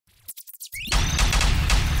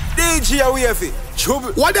DJ WAVEY,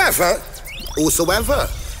 trouble. Whatever, whosoever,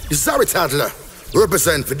 Zari Toddler,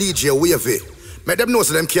 represent for DJ WAVEY. Make them know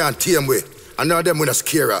so them can't tame we. And none of them we not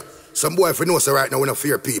scare. Some boy if we know so right now we not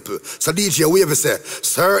fear people. So DJ WAVEY say,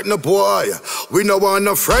 certain boy, we no want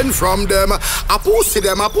no friend from them. I pussy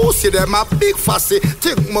them, a big fussy.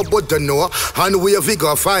 Think my butt know, and WAVEY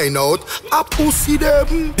go find out. I pussy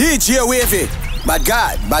them. DJ WAVEY, bad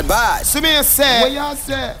God, bad bad. See me say, what you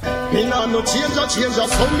say? Me nah no change,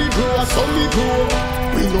 some me grow, some me grow.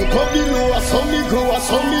 We no come below, some me grow,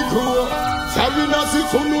 some me grow. Sorry as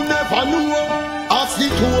if you never know. Ask the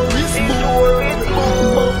tourist board.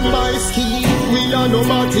 But my ski, we are no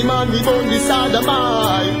party man, we born beside the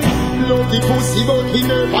mine. Love the pussy, but we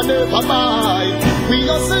never buy. We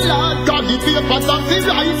hustle hard, got the papers and the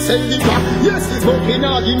rights and the crack. Yes, but we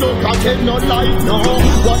not the no cartel, no light, no.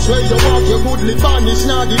 Watch where you walk, your good lip vanish,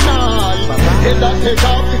 not deny. Head that take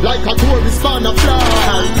off like a tourist man a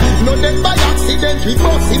fly. No death by accident, we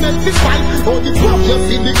bust him and we fight. Oh, the fuck you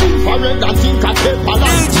see the infrared and think I take a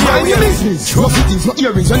life. mind your business. No cities, no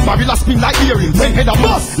earrings, when barrel spin like earrings. When head a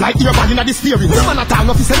bust, like earbag in the steering. No man a time,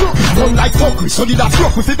 no fi say no. Run like fuckery, so did that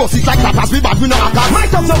struck with the bus, it like that as we bad, we no attack.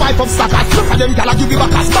 Might have no wife of stackers. Look at them, gala give me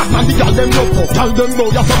back as Batman, the gal them lump up. Tell them no,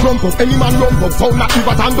 you have to lump up. Any man lump up, found that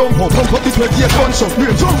river and dump up. Dump up this way, get gun shot,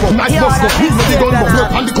 real jump up. Nice bust up, leave me the gun up.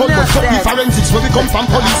 Work on the gun up, fuck the forensics. Where we come from,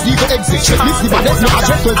 police, legal exit. Check this, the baddest, no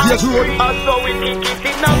address, 12 years road. So we keep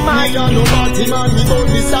it in our mind. We are no party man, we go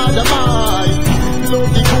beside the mind. Love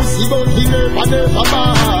the pussy, but we never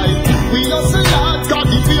buy. We hustle hard, got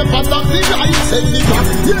the papers and the rights and the crack.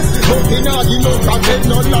 Yes, but we not the no cartel,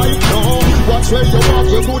 no light, no. Watch where you walk,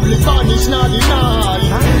 your good lip vanish, not deny.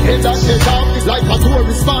 Head that take off like a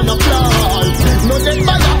tourist man a fly. No death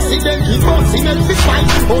by accident, we bust him and we fight.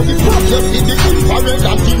 Oh, the fuck you see the infrared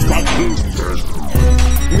and the crack.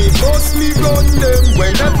 Me bust me run them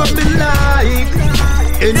whenever me like.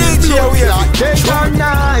 Any blood like day or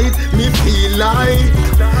night, me feel like.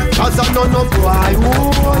 Cause I'm not no boy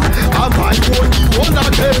wood, I'm my only one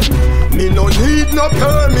of them. Me no need no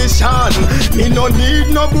permission, me no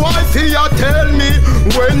need no boy fi tell me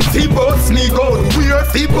when fi bust me gun, where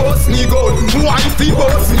fi bust me gun, why fi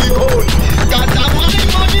bust me gun. Got that money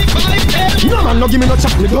by them. No man no give me no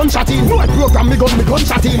chat, me gunshot in. No I program me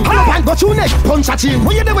gunshot in. No I got you neck, gunshot in.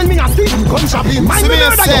 When you there when me a steal, gunshot in. Mind me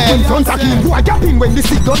murder you in front of him. Who I gap him when the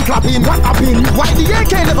stick gun clap him. What happen? Why the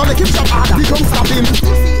AK never make him shot harder? We don't stop him.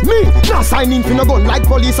 Me, not signing for no gun like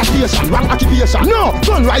police station. Wrong occupation. No,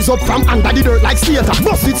 gun rise up from under the dirt like skater.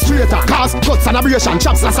 Bust it straighter. Cause cuts and abrasion,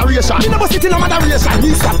 chops laceration. Me no bust it in a moderation.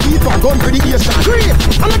 He swap keeper, gun for the Asian. Creep,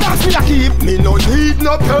 and the dance me a keep. Me no need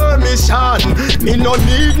no permission. Me no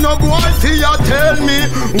need no boy fi tell me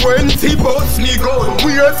when fi bust me gun,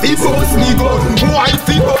 where fi bust me gun, why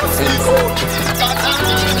fi bust me gun.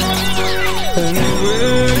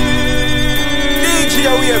 DJ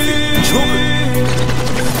WAVEY, trouble.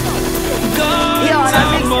 Yo, that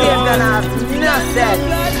mixtape done have nothing.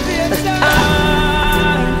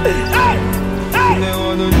 They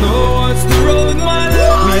wanna know what's the road, man.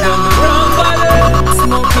 We done the wrong bottle,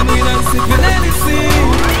 smoking weed and sipping anything.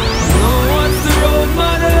 Know what's the road,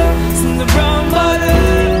 man. It's in the brown bottle.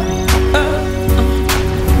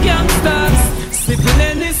 Gangsters sipping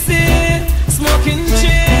anything, smoking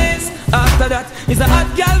cheese. After that is a hot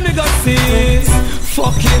gal me got seize.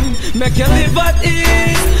 Fucking make you live at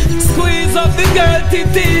ease. Squeeze up the girl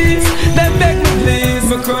titties. Then beg me please.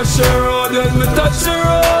 Me crush her road when me touch her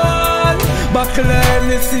road. Buckle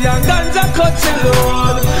Hennessy and ganja cut your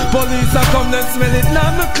load. Police a come then smell it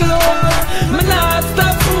now me clothes. Me not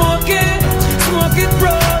stop smoking, smoke it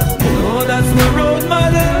broad. No that's my road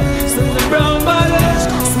mother, still the brown bottle.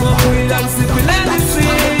 Smoke weed and sipping Hennessy.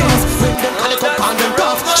 When them call up on them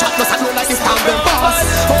tough, shot us and roll like it's time them boss.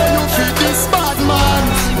 Oh you feel this bad man,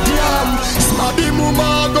 damn. Smaddy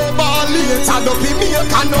mama go ball later. Don't be make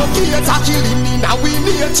no cater, killing in our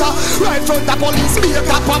nature. Right front the police make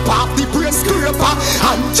a pop off the brain scraper.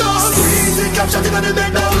 And just squeeze it, capture in the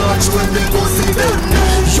neck. Now watch when they pussy them.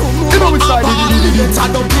 You know a ball later.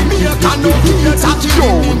 Don't be make no cater,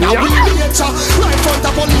 killing in our nature. Right front the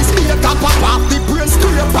police make a pop off the brain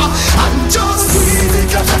scraper. And just squeeze it,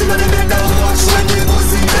 capture in the neck. Now watch when they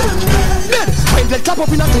pussy them. When they clap up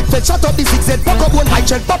in a clip, they shut up the six head. Pop up one high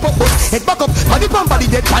jet, pop up bus, head back up. Body pump, body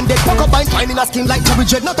dead, pan dead. Pop up by twine in a skin like cherry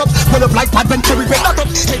jet, not up. Roll up like pad when cherry red, not up.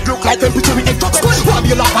 Head look like temperature with head top. One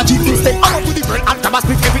you laugh at G instead. I'm up to the brain and Thomas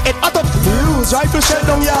with every head hot up. Use rifle shell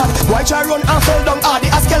down yard. Why try run and fall down hard?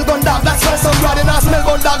 The Askel gun dog, that smell some rod and I smell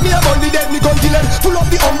gun dog. Me a gun the dead, me gun the lead. Full up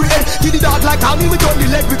the umbre head. Kill the dog like Tommy with only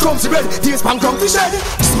leg becomes red. Tears pan grumpy shed.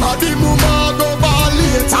 Smaddy mama go ball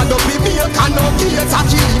later. Don't be me a can no cater.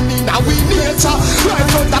 Killing me. a we nature. Right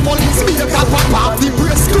from the police maker, pop off the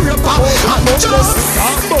press scraper. And just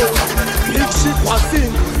big shit was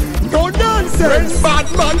in. No nonsense, bad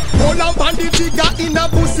man. Hold on, the trigger in a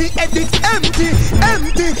pussy, edit empty,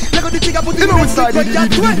 empty. Look at the trigger, put it in the stick when you're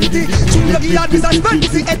 20. Shoot your yard with a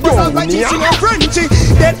fancy, head was out by teaching a Frenchy.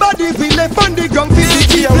 Dead body feel left on the ground, feel the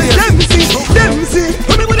people Dempsey.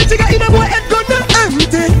 When the trigger in a boy head gun,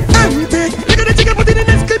 empty, empty. Look at the trigger, put it in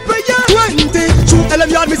the clip when you're 20. Shoot LM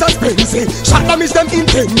yard with a Spency, shot damage them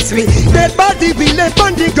intensely. Dead body feel left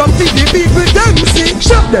on the ground, feel the people Dempsey.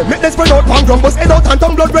 Shot them, make them spread out, one drum, bust head out and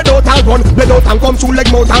tongue blood red out. And run, let out and come through leg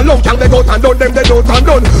mouth and lung. Can leg out and down them, let out and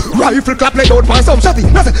done. Rifle clap, let out for some shotty.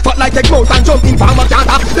 Nothing fat like egg mouth and jump in farmer can't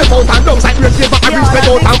have. Left out and down, side red flavor, average let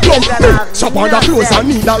out and plumb. Chop on the clothes and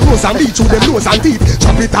need a rose and beat through them nose and teeth.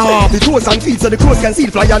 Chop it off the toes and feet so the clothes can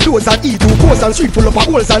seal, fly and doze and eat. Two posts and street full of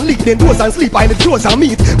holes and leak. Then doze and sleep, I the clothes and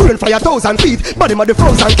meat. Burn fly 1,000 feet, body of the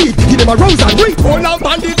frozen keep. Give them a rose and drink. Hold out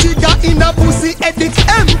on the trigger in a pussy, edit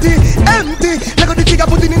empty, empty. Let go the trigger,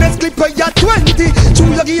 put it in a clip where you're 20.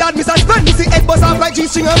 Chew your yard, Mr. Spency. Head bust off like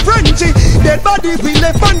G-string and Frenchy. Dead body we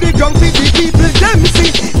left on the ground with the people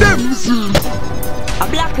Dempsey. A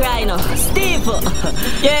black rhino, Steve.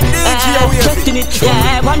 Yeah, testing it.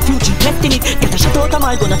 Yeah, one future, testing it. Get a shot out of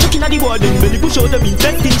my gun, a chuck in the warden. When you push out them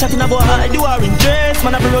investing, chatting about how you are in dress.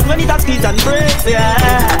 Man, I road when it has speed and brakes. Yeah,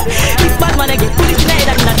 this bad man I get bullet in the head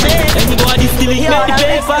and in a chest. Anybody still here with the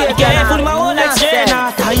paper? Careful, my whole like strain.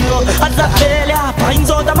 I know, as a failure. Pines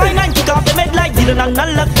out of my 9, kick off the med like Dylan and all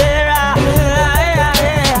of there.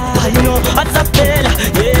 I know, as a failure.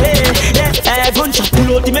 Yeah, gunshot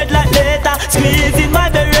pull out the med like later. Squeezing my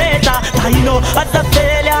beretta. I know, as a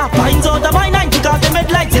failure. Pines out of my 9, kick off the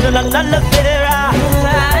med like Dylan and all of there.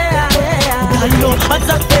 I know, as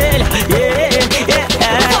a failure.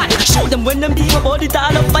 Show them when them beam about it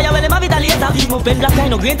all up fire. Well, them have it a later beam up. When black guy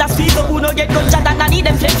no great as speed up. Who no get gunshot and I need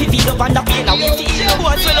them flesh feed up. And the pain now we feel the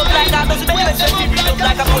boy swell up like a bus. Belly flesh feed up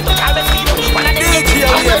like a motor car. When speed up, one of them get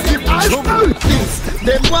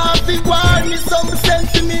them want to warn me, some send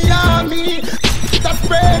to me army. That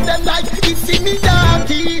spread them like it's in me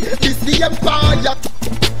darky. This the empire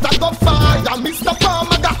that go fire. Mr.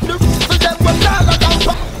 Palmer got the for them when Lala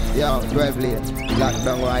down. Yo, 12 late,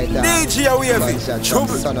 lockdown right now. DJ WAVEY,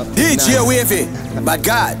 DJ WAVEY, bad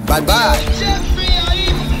God, bad bad.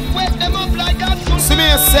 See me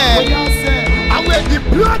say, I wear the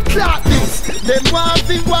blood clot this. Them want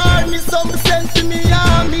to warn me, some send to me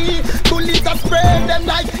army. Bullets a spread them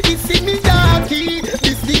like it's in me darky.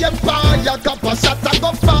 This the empire, got a shot and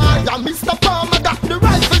go fire. Mr. Palmer got the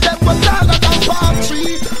rifle, them was all down palm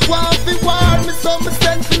tree. Want to warn me, some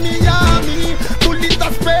send to me army. Bullets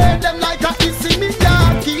a spread them like a it's in me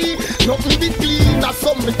darky. Nothing be clean, a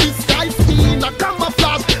some disguise clean. A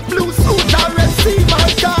camouflage, blue suit, a red sea,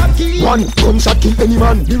 my khaki. One gunshot kill any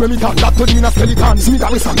man. The Remington that turn in a skeleton. Smith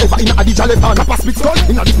and Wesson never in a Adija Kappa split gun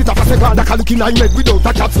in a spit of a second. That look in a head without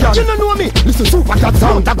a cat scan. You don't know me. Listen super cat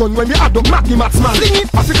sound. That gun when we add up Magni Maxman. Fling it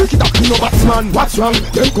as a cricketer, no batsman. What's wrong?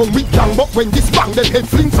 Them come with gang, but when this bang, them head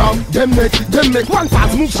fling from. Them make one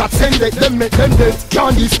pass move shot send it. Them make them dead.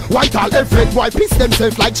 Candice, white all effect. Why piss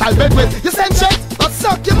themselves like child bed wet? You send check, but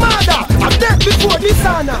suck your mother. I'm dead before this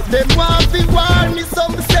honor. Them want to warn me,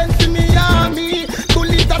 some send to me army.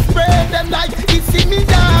 Bullet a spread them like it's in me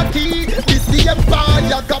darky. This the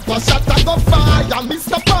empire, got a shot and go fire.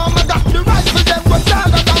 Mr. Palmer got the rifle, them was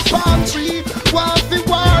all of the palm tree. Want to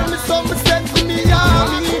warn me, some send to me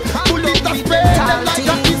army. Bullet a spread them like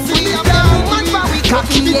it's in me darky.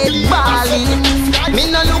 Cocky head balling. Me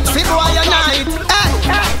no look for boy a night.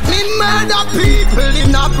 Me murder people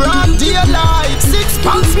in a broad daylight. 6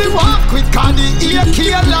 pounds me walk with candy AK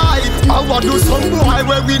light. I want do some boy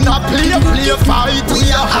where we not play fight.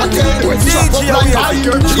 We are hot when chop up like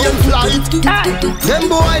fire train flight. Them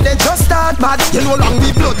boy they just start bad. You know long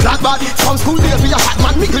we blood clot bad. From school days we a hot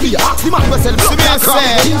man. Me could be ask the man we sell blood clot crap.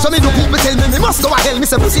 So me do people tell me must go a hell. Me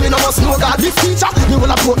say pussy me no must know God. This teacher me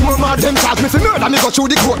will a put more mad them charge me for murder. Me go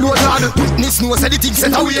through the court load lad. Witness know say the thing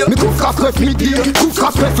set away. Me cook off crap me deal. Cook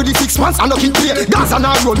off crap for the 6 months and no keep play. Dance and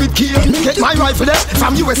I roll with key. Get my rifle there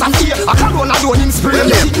from US and here. I can't run alone in spray.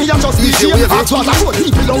 Let me just be here. That's what I want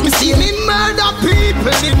people don't me see. Me murder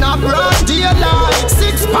people in a broad daylight.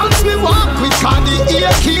 6 pounds me walk with candy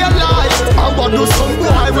AK light. I want do some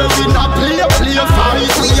boy where we not play fight.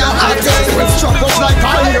 We are hot when struck up like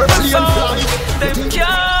a airplane flight. Them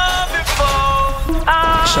can't be found.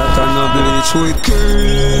 Shot on a bleach with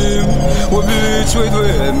cream. We bleach with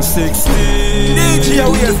M16. DJ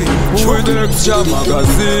WAVEY, with extra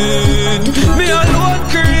magazine. Me alone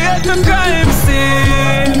create the crime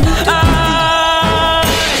scene.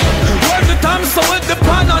 When the time so with the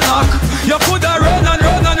pan and a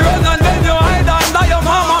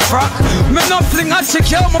watch you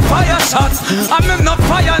kill my fire shots. I'm in the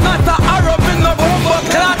fire, not the arrow, in the bomb, but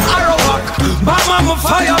clock arrow rock. Bam, I'm a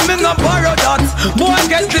fire, I'm in the borrow dot. Boy,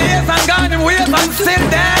 get the ears and gone in ways and still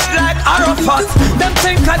dead like Arafat. Them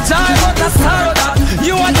think I die, but I sorrow that.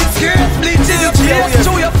 You are disgrace, bleaching your face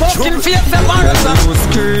to your fucking face, embarrassing. I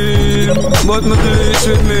scream, but my bleach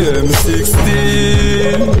with me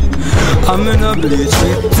M16. I'm in a bleach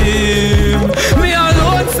with team. Me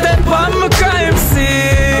alone step on my crime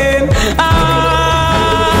scene.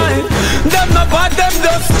 Them no bad, them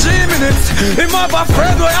just dreaming it. Him have a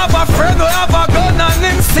friend, we have a friend, we have a gun and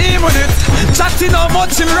him steam with it. Chatting how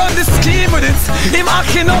much him run the scheme with it. Him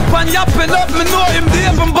hacking up and yapping up, me know him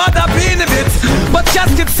deep and bad a being a bit. But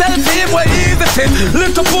casket sell to him where easy fit.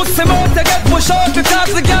 Little pussy mouth to get pushed out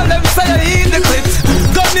because the girl them say I eat the clip.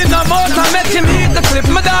 Gun in the mouth and make him eat the clip.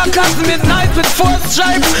 My dog comes midnight with 4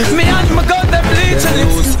 stripes. Me and my gun them bleaching it.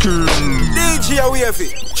 DJ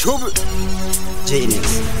WAVEY, trouble.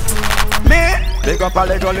 Genius. Me, big up a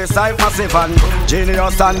legally side massive and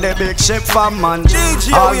genius and the big ship fan man.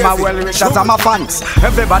 All my well-wishers and my fans.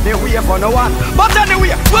 Everybody wave on the one. But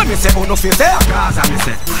anyway, when me say uno fi say, Gaza me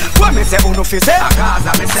say. When me say uno fi say,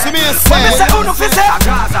 Gaza me say. When me say uno fi say,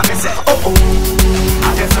 Gaza me say. Oh oh.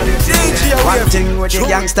 One thing with the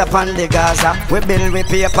gangster pan the Gaza. We build with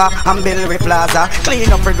paper and build with plaza.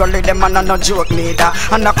 Clean up regularly them and no joke neither.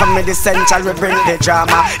 And I come with the central we bring the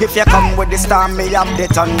drama. If you come with the storm me have the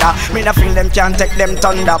thunder. Me no feel them can't take them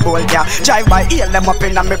thunderbolt ya. Drive by heal them up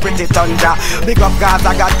in a me pretty tundra. Big up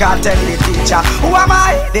Gaza God can't tell the teacher. Who am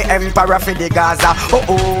I? The emperor for the Gaza. Oh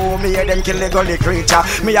oh, me hear them kill the gully creature.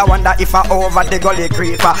 Me I wonder if I over the gully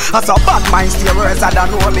creeper. I saw bad minds stay worse than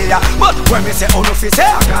know me ya. But when me say oh no fi say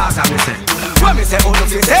Gaza me say. When me say oh no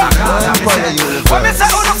fi say Gaza me say. When me say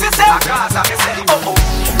oh no fi say Gaza me say. Oh oh.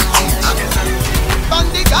 On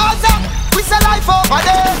the Gaza, we say life over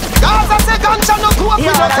there. Gaza say ganja no go up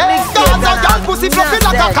with no tail. Gaza girl pussy fluffy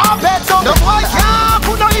like a carpet. So no boy can't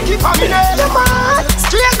put no icky for me name.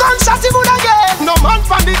 Straight gunshot he would again. No man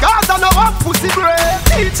from the Gaza no want pussy bread.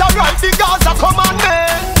 Teacher write the Gaza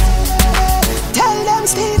commandment. Tell them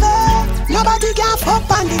Steven, nobody can fuck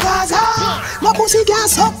on the Gaza. No pussy can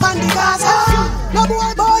suck on the Gaza. No boy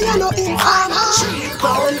you no informer.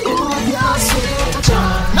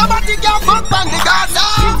 Nobody can fuck on the Gaza.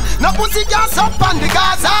 No pussy can suck on the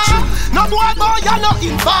Gaza. No boy you no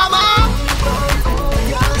informer.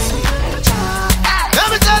 Let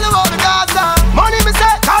me tell you about the Gaza. Money me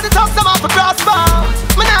say, cause the talk them off a prosper.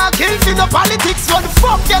 Me nah kill for no politics. What the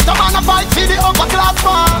fuck get a man a fight for the upper class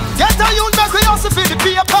man? Get a youth make we hustle for the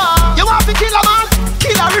paper. You want to kill a man?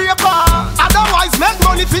 Kill a raper. Otherwise make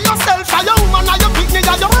money for yourself and your woman and your picnic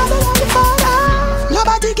and your mother and your father.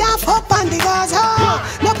 Nobody can fuck on the Gaza.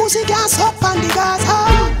 No pussy can suck on the Gaza.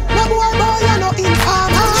 No boy you no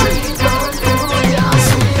informer.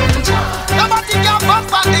 Nobody can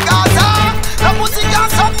fuck on the Gaza. No pussy can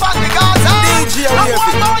suck on the Gaza. No boy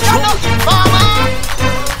you no informer.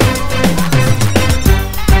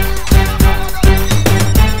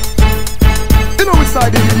 You know which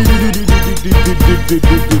side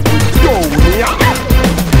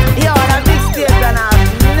Yo, that mixtape gonna have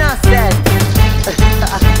no sense.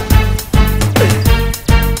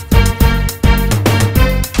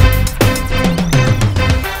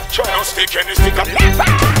 No stick any stick up never.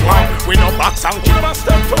 Why? We no box and kill a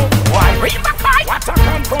step too. Why? We back fight. What a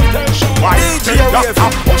confrontation. Why? They just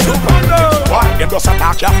have push up and down. Why? Them just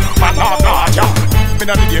attack ya, but not ya. Me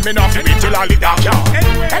no the game, me no feel it till all the dark ya.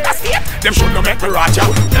 Take a step, them should no make me rat ya.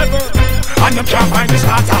 And them can't find the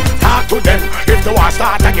starter. Talk to them. If the war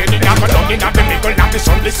start again, it not go down in the middle of the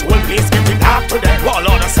sun. This whole place getting dark to them. All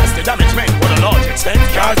Lord assess the damage made for the large extent.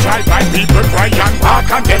 Can't try by people cry and bark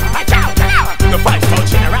on them. The 5-star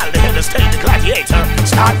general, the head of state, the gladiator.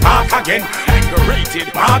 Start mark again, anger-rated,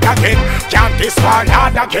 mark again. Can't this one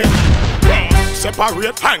hard again.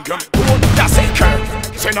 Separate hangum, that's a curve.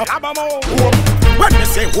 Say no abamo. When they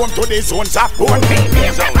say home to the zones of bone,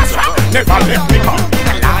 never let me come.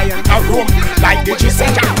 The lion a room, like the G-say.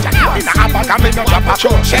 In a abaga, me no drop a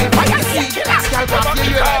shell. Fire,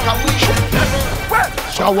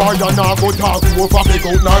 shower ya nah go talk over big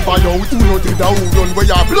out nah buy out. Who no did a who run where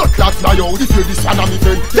your blood clot fly out? If you this one a me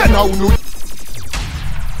friend, then how no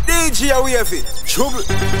DJ WAVEY, trouble.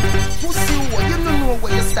 Pussy, you don't know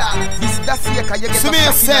where you start. This that's here, cause you get So me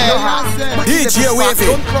say, DJ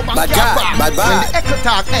WAVEY, bad God, bad bad. When the echo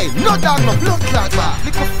talk, hey, no dog, no blood clot bar.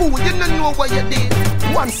 Little fool, you don't know what you did.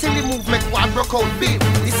 One silly movement, one broke out beat.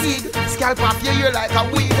 You see, scalp off your ear like a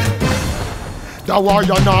weed. The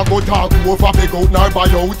warrior now go talk over beg out nor buy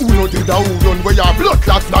out. Who no dead who run where your blood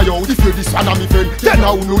clot fly out. If you this one a me friend, then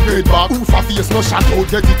how no dead back. Who for face no shot out,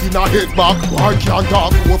 get it in a head back. War can't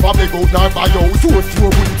talk over beg out nor buy out. Two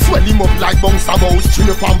bullet swell him up like bounce a mouse. Chin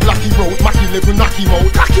up and black him out, Mac 11 knock him out.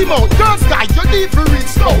 Crack him out, girls guy, you need for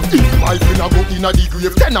reach out. If my friend a go in a the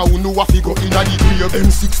grave, then how know what he go in a the grave.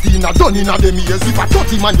 M16 a done in a them ears. If a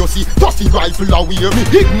 30 man you see, 30 rifle away. Me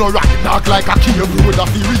ignorant, dark like a cave. Road a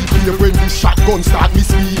fi replay when the shotgun start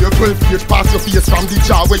misbehave. 12 feet pass your face from the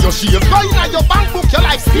jar where you shave. Go in a your bank book, your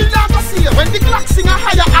life still not go save. When the clock sing a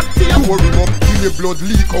higher active, pour him up, till your blood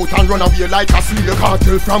leak out and run away like a slave.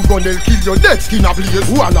 Cartel from gun, they'll kill your dead skin ablaze.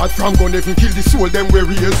 One out from gun, they can kill the soul them we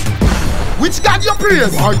raise. Which God you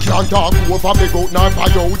praise? I can't talk over beg out nor buy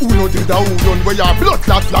out. Who no dead who run where your blood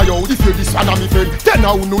clot fly out. If you this one a me friend, then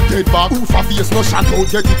how no dead back. Who for face no shot out,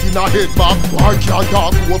 get it in a head back. I can't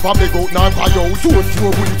talk over beg out nor buy out. Two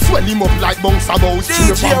bullet swell him up like bounce a mouse. Chin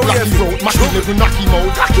up and black him out, Mac 11 knock him out.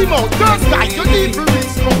 Crack him out, girls guy, you need for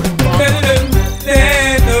reach out. Tell them they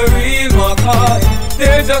ain't the real McCoy.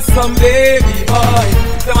 They're just some baby boy.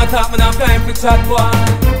 Them a talk me now time for chat boy.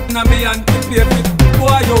 Now me and the baby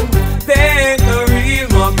boy yo. They ain't the real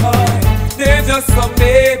McCoy. They're just some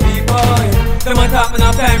baby boy. Them a talk me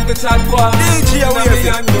now time for chat boy. Now me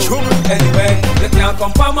and you. Anyway, you can't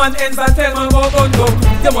come from man ends and tell man go gun down.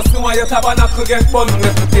 You must know why your tabernacle get bun.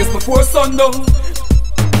 Left the place before sundown.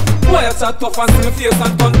 Why you chat tough and see me face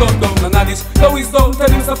and turn down. No knowledge, no wisdom, tell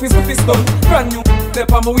him some fist to fist down. Brand new,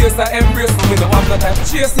 step on my waist I embrace me. Don't have no time to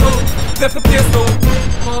chase no, left the place now.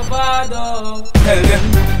 Mavado, tell them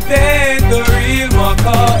they ain't the real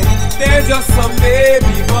McCoy. They're just some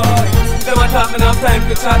baby boy. Them a talk me now time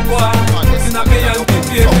to chat boy. Listen at me and the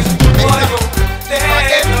baby boy. They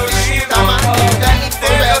ain't the real McCoy.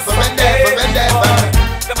 They're just some baby boy.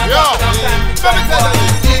 Them a talk me now time to chat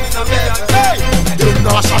boy. Them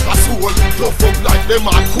nah shot a soul, tough up like them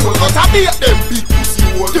and cool. But I beat them big pussy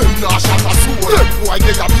hole. Them nah shot a soul, them boy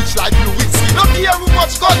get a bitch like Louis. Not care how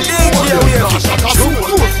much gun in hole. Them nah shot a soul,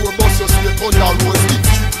 two four bust your straight on the road. Stick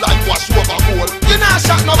strip like wash over goal. You nah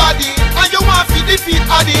shot nobody, and you want to defeat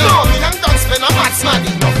Addy. No, me and don't spend a match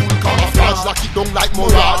money. No full camouflage, lock it down like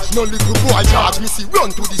mirage. No little boy charge, me see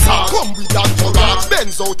run to the side. Come with that entourage,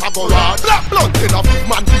 Benz out a garage. Black blood, then a big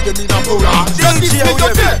man with them in a barrage. Just this me go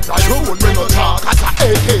dead, like phone when no charge. Cause a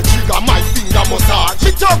AK trigger, my finger massage.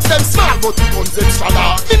 She talks them small, but it guns extra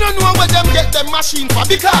large. Me no know where them get them machine for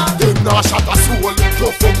because them nah shot a soul,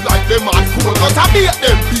 tough up like them and cool. But I beat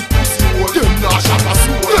them big pussy hole. Them nah shot a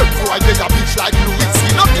soul, them boy get a bitch like Louis.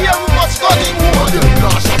 No care how much gun in hole. Them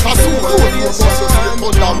nah shot a soul, road no bus you slip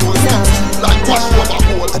on the road. Stick strip like wash over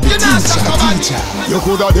goal. You nah shot nobody. You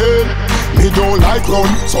coulda dead. Me don't like run,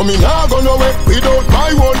 so me nah go nowhere without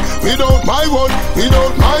my one, without my one,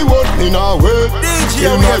 without my one. Me nah wait.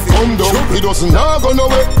 Till night come down, me doesn't nah go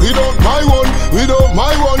nowhere without my one, without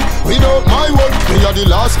my one, without my one. Me are the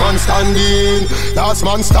last man standing, last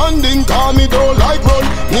man standing. Cause me don't like run,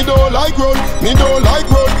 me don't like run, me don't like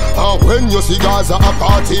run. And when you see Gaza a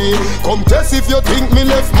party, come test if you think me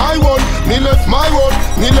left my one, me left my one,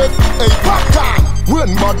 me left a popcorn.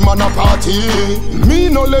 When bad man a party, me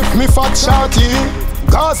no left me fat shorty.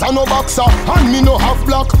 Gaza no boxer and me no half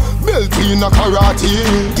black belt in a karate.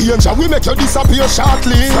 Danger we make you disappear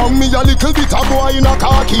shortly. From me a little bit of boy in a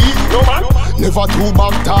khaki. No man, never too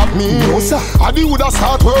back talk me. No sir, I do woulda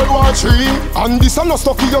start World War III. And this a no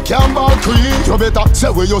stucky you can't ball cream. You better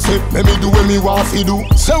say what you say, let me do what me want fi do.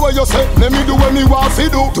 Say what you say, let me do what me want fi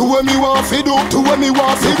do. Do what me want fi do, do what me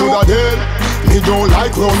want fi do. Me don't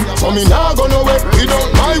like run, so me nah go nowhere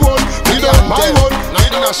without my one, without my one.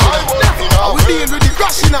 I will deal with the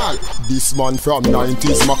rational. This man from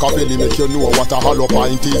 90s, Machiavelli make you know what a hollow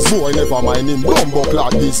pint is. Boy never mind him, bumbo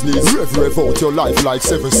clad business. Rev out your life like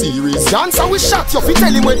 7 series. Dancer we shot you, fi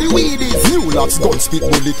tell him where the weed is. New lads gun spit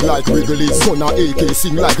bullet like Wrigley's. Gun a AK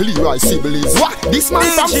sing like Leroy Sibbles. What? This man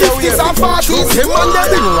from 50s and 40s. Him and them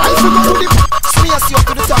bring rifle go to the smears you up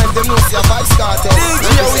to the time, them know see a vice cartel.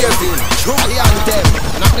 The anthem,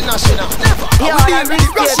 and I'm the national. I will deal with the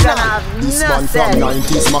rational. This man from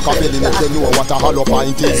 90s, Machiavelli make you know what a hollow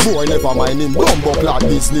pint is. Boy never mind him, bumbo clad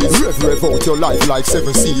business. Rev out your life like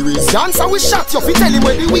 7 series. Dancer we shot you, fi tell him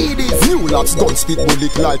where the weed is. New lads gun spit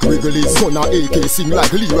bullet like Wrigley's. Gun a AK sing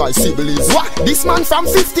like Leroy Sibbles. What? This man from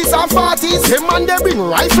 50s and 40s. Him and they bring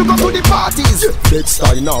rifle go to the parties. Next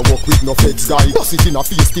guy now walk with no feds guy. Bust it in a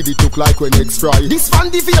face till it look like when eggs fry. This fan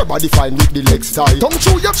the veer body fine with the legs tie. Tongue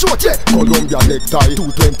through your throat, yeah. Columbia necktie.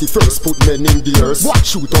 221st put men in the earth. What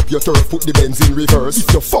shoot up your turf, put the Benz in reverse.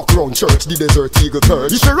 If you fuck round church, the desert eagle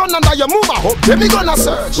perch. If you run under your move a hop, then me gonna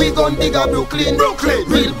search. We gon' dig a Brooklyn, Brooklyn.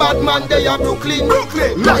 Real bad man, they are Brooklyn,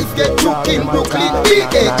 Brooklyn. Life get took in Brooklyn.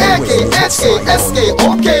 B-A-A-K-S-A-S-K,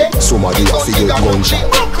 okay. Somebody a fi get gunshot.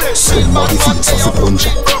 Somebody feels a fi punch.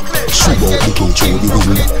 Shoot out the cage through the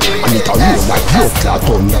window, and it a roll like blood clot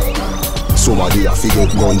thunder. Somebody a fi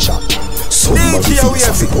get gunshot. Somebody feels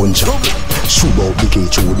a fi punch. Shoot out the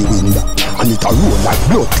cage through the window, and it a roll like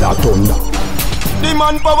blood clot thunder. The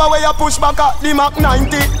manpower where you push back at the Mach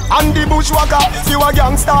 90 and the bushwhacker. If you a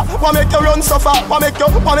gangster, what make you run suffer? What make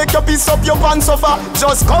you piece up your pants suffer?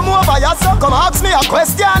 Just come over yourself, come ask me a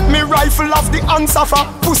question. Me rifle off the answer for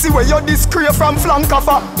pussy where you discreet from flank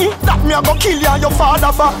offer. That me a go kill you and your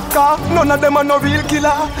father for. Cause none of them are no real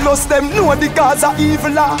killer. Plus them know the gods are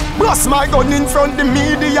evil. Blast my gun in front the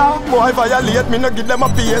media. Boy violate me no give them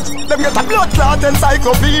a page. Them get a blood clot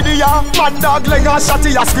encyclopedia. Mad dog leg a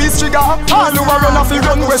shotty a squeeze trigger. All who are run fi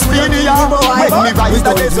run with speedy, when me rise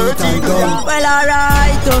the desert eagle. Well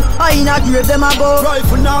alright, I in a grave them a go.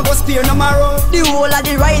 Rifle now go spear no marrow. The whole of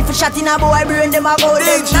the rifle shot in a boy brain them a go.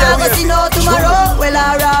 Them now go see no tomorrow. Well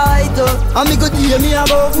alright, and me good hear me a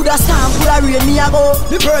go. Coulda stamp, coulda rain me a go.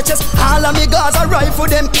 Me purchase all of me guns a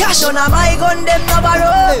rifle them cash. None of my gun them no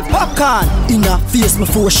borrow. Hey, popcorn in a face me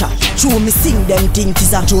 4 shot. Show me sing them think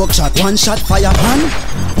is a joke shot. 1 shot fire hand,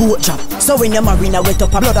 boat drop. So when your marina wet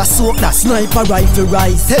up a blood a soak that. Sniper rifle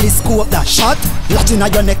rise, telescope that. Shot, Latin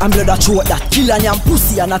on your neck and blood a choke that. Kill and yam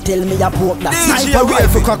pussy and a tell me a poke that. Sniper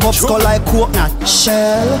rifle crack up skull like coconut.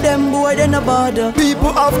 Shell, them boy they no bother.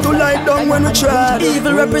 people have to lie down when we try.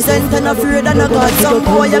 Evil represent and afraid and a god. Some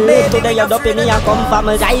boy a baby. Today you're up in me and come from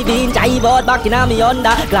a jive in, jive out back in a me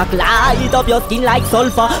under. Clock light up your skin like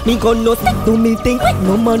sulfur. Me gun no stick to me think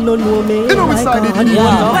no man no know me. You know we started in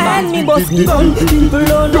when me bust me gun, people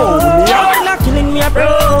don't know. You're not killing me a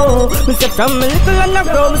bro. Me step from a little and a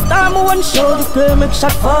grow. Me start me one show. The girl make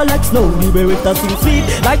shot fall like snow. Me wear it up in sweet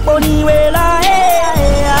like bunny whaler.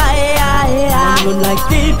 Run like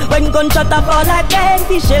Steve when gunshot a fall like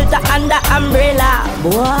empty shelter under umbrella.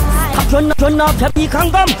 Boy, run off your peak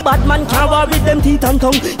and gum. Bad man can't war with them teeth and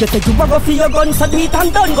tongue. You say you a go for your gun, so do it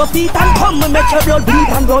and done. Go feet and come, me make your blood bleed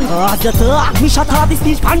and run. Just me shot off the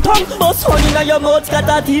speech and tongue. Bust one in your mouth, got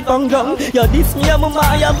a teeth and gum. You diss me, your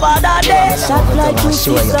mama, your father dead. Shot like you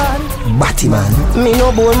see son. Batty man. Me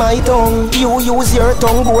no bore my tongue. You use your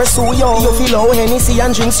tongue, bore so young. You feel how Hennessy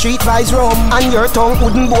and drink street vibes rum. And your tongue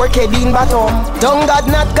wouldn't bore Kedin bottom. Tongue God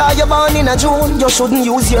not cause you born in a June. You shouldn't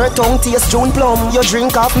use your tongue, taste June plum. You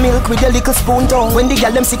drink half milk with a little spoon tongue. When the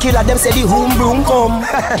girl them see killer, them say the home broom come.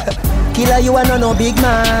 Killer, you are no big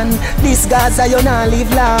man. This Gaza you not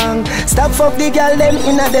live long. Stop fuck the girl them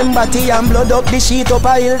inna them body and blood up the sheet up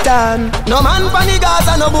a Hilton. No man pan the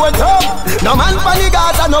Gaza no boat up. No man pan the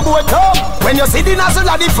Gaza no boat up. When you see the nozzle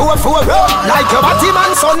of the 4-4 up, like your body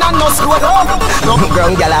man son and no slow up. No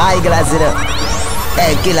ground girl high glass it up.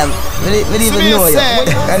 Hey killer, we even know you.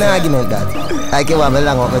 An argument that. Like you have a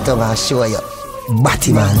long up my tongue and show you.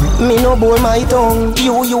 Batty man. Me no bore my tongue.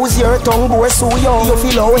 You use your tongue, bore so young. You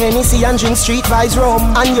feel how Hennessy and drink street vibes rum.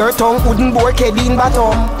 And your tongue wouldn't bore Kedin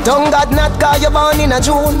bottom. Tongue God not cause you born in a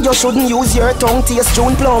June. You shouldn't use your tongue, taste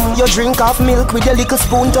June plum. You drink half milk with a little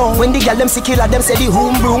spoon tongue. When the girl them see killer, them say the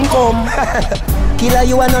home broom come. Killer,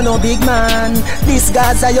 you are no big man. This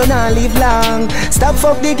Gaza you not live long. Stop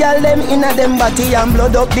fuck the girl them inna them body and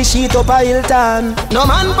blood up the sheet up a Hilton. No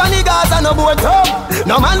man pan the Gaza no boat up.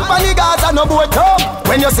 No man pan the Gaza no boat up.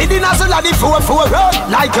 When you see the nozzle of the 4-4 road,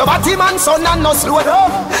 like your body man son and no slow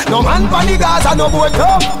up. No man pan the Gaza no boat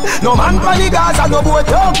up. No man pan the Gaza no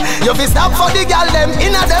boat up. You fi stop for the girl them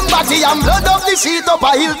inna them body and blood up the sheet up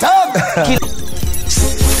a Hilton.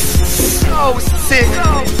 So sick.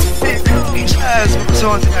 As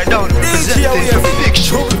something I don't represent this big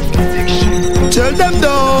show. Tell them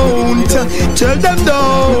don't. Tell them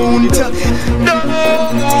don't. Tell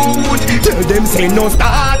them say no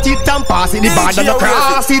start it and pass it. The bad and no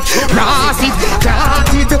cross it. Cross it.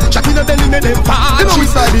 Cross it. Shot in the belly make them pass it.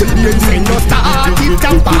 Tell them say no start it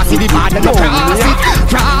and pass it. The bad and no cross it.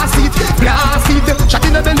 Cross it. Cross it. Shot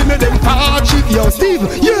in the belly make them pass it. Yo Steve,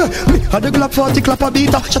 yeah. Me had the Glock 40 clap a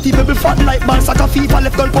beater. Shotty pebble fat like ball sack a FIFA.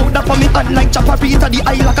 Left gun powder for me hand like chopper pita. The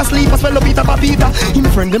eye like a sleeper smell of pita papita. Him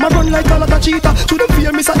friend them a run like a lot of cheetah. To them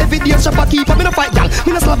fear me so every day shopper keeper. Me no fight gal,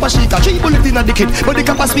 me no slap a sheeta. 3 bullets in a the kid, but the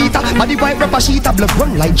cap a sweeter. Body white rubber sheeta. Blood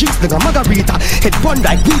run like jinx, nigga margarita. Head run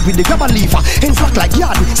like weed with the grabber leafer. Hands lock like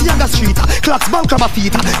yard, Siaga streeter. Clocks bank crabber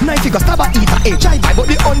feeder. Knife figure stabber eater. HIV but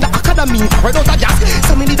the under academy. Red out a gas,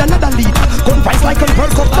 so me need another liter. Gun price like a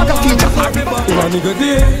World Cup bag of feature. If a nigga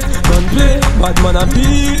day, gun play, Bad man a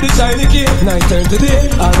beat the China kid. Night turn to day,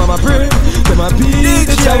 all mama pray. Them a beat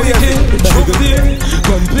the China kid. Every good day,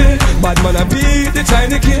 gun play. Bad man a beat the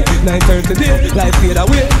China kid. Night turn to day, life fade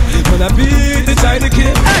away. Man a beat the China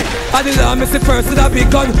kid. Hey, I did not miss the first with a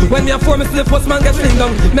big gun. When me a four, me see the first man get fling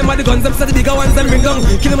down. Remember the guns, them say the bigger ones them bring down.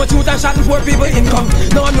 Kill him a shoot and shot and poor people income.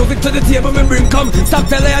 Now I'm music to the table, me bring come. Stop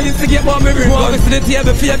telling I instigate, but me bring more. To the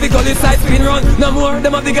table, fear the gully side spin run. No more,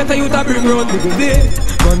 them have to get a youth a bring run. Good day,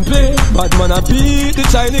 gun play. Bad man a beat the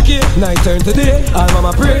China kid. Night turn to day, all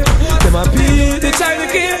mama pray. Them a beat the China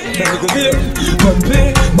kid. Good day, gun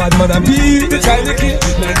play. Bad man a beat the China kid.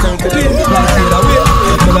 Night turn to day, life fade away.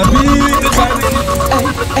 Man a beat the China kid.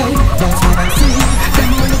 Hey, that's what I see.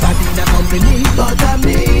 Them only body in a company, but I'm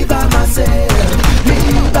me by myself. Me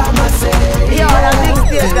by myself. Yo, the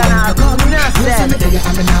Mixtapes gonna come in a set.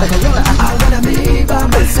 I wanna me by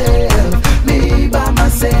myself. Me by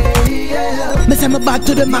myself. Yeah. Me say me bad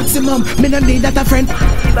to the maximum. Me no need that a friend.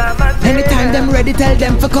 Anytime them ready, tell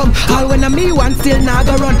them for come. All when I'm me one still nah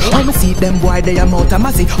go run. All me see them boy they am out a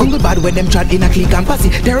massy. Hungry bad when them trod in a clique and passy.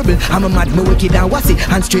 Terrible, I'm a mad, me wicked and wassy.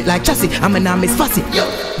 And straight like chassis, I'm a name is fussy. Yo,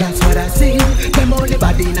 that's what I see. Them only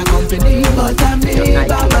body in a company, but I'm me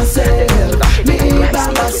by myself. Me by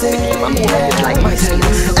myself. Yeah, like myself.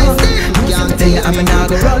 Can't tell you I'm a nah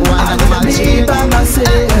go run. I'm me by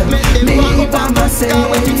myself. Me by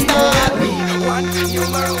myself.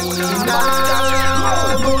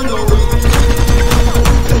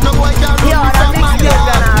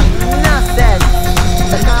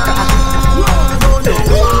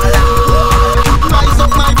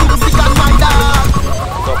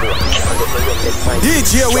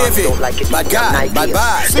 DJ Wavy, bad guy, bad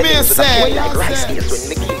bad. See me say, like rice fields when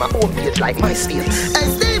me keep my own page like my fields. hey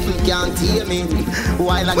Stephen can't hear me.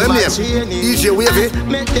 Why like my training? DJ Wavy.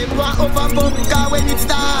 Make them go over bunker when it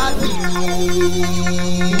start. No,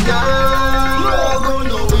 go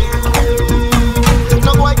nowhere.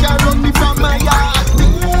 No boy can run me from my yard.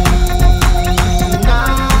 No,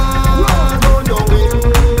 go nowhere.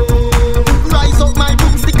 Rise up my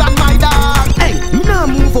boomstick and my dog. Hey, me nah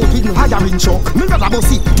move out with no hiring truck. Me rather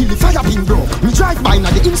boss it till the fire pin broke. Me drive by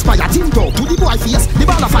now the inspire team talk. To the boy face, the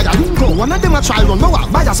ball of fire link up. One of them a try run now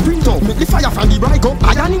buy a sprint up. Make the fire from the bright up.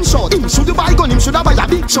 Iron him short. Him should buy gun, him shoulda buy a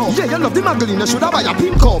big shot. Yeah, you love the magdalene, you shoulda buy a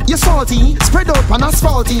pink cup. You salty, spread out pan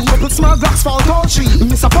asphalty. Couple small grass fall tall tree.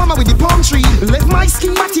 Miss a farmer with the palm tree. Left my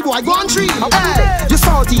skin, matty boy go on tree. Hey, you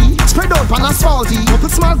salty, spread out pan asphalty. Couple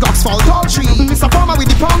small grass fall tall tree. Miss a farmer with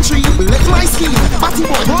the palm tree. Left my skin, matty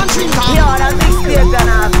boy go on tree. Yo, the Mixtapes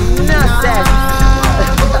gonna no set.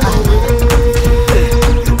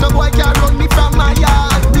 No boy can run me from my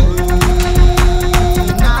yard.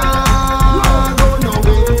 Nah, go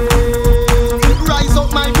nowhere. Rise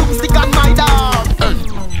up my boomstick and my dog.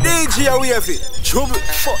 DJ Wavy, trouble.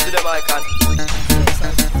 Fuck to them I can.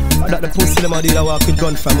 That the pussy them a do that walk with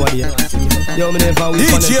gun from what here. Yo, me never we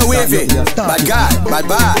DJ Wavy, bad guy, bad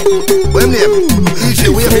bad. What name?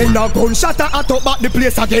 DJ Wavy. Now gunshot and at up back the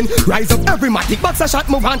place again. Rise up every matic, box a shot,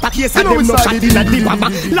 move on to case of them. No shot in a deep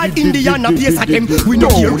mama. Like Indiana pace again. We no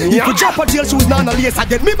care. If you drop a jail shoes, now no lace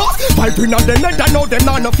again. Me boss, piping on the net, I know them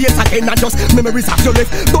now no face again. And just memories of your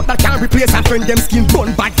life. But that can't replace a friend, them skin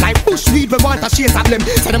bun bad like bush weed. We want a chase of them.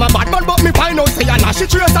 Say them a bad man, but me find out say a lash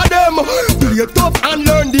trace of them. Play tough and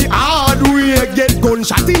learn the hard way. Get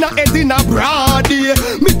gunshot in a head in a broad day.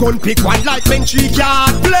 Me gun pick one like Mentry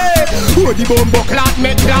can't play. Who the bumbo clot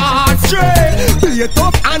make clot stray. Play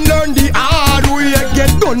tough and learn the hard way.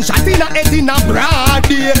 Get gunshot in a head in a broad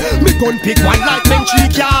day. Me gun pick one like Mentry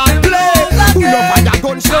can't play. Who no fire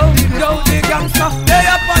gunshot? Down the gangsta, lay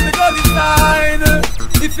up on the gully side.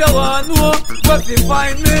 If you want to know what they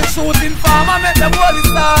find me, shooting farmer make them all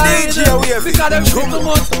inside. DJ Wavy, because them shoot too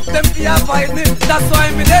much, them fear fight me. That's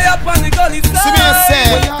why me lay up on the gully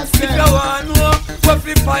side. If you want to know what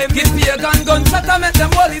they find me, give me a gunshot and make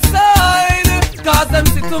them all inside. Cause them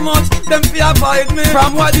see too much, them fear fight me.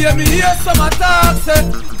 From what they me hear some attacks,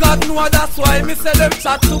 God know that's why me say them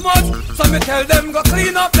chat too much. So me tell them go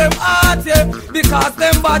clean up them heart, yeah. Because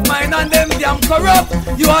them bad mind and them damn corrupt.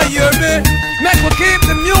 You are hear me? Make we keep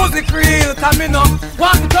the music real. Cause me no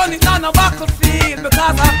want to turn it on a battlefield.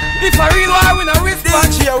 Because if I real war we no respond.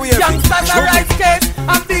 Youngsters a right case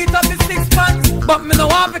and beat up the 6 pants. But me no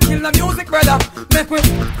want to kill the music, brother. Make we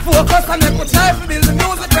focus and make we try to build the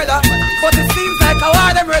music, brother. But it seems like I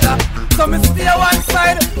want them, brother. So me stay one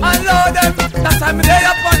side and load them. That's why me lay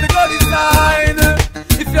up on the gully side.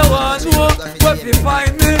 If you want to know what you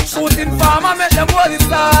find me, shooting farmer make them all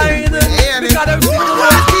inside. Because them see the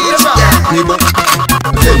world.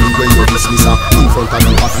 Tell me when you dismiss a officer. In front of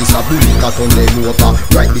the officer, bullet cut on them over.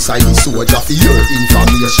 Right beside the soldier, for your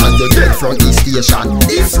information. You're dead from the station.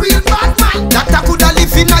 This real bad man. Doctor coulda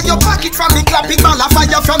live in your pocket from the clapping ball of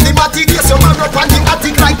fire from the matic. Yes, you man up on the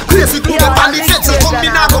attic like crazy. Put up on the fence, so come me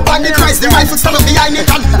now go on the Christ. The rifle stand up behind it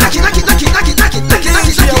and knock it,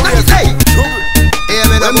 hey. Hey,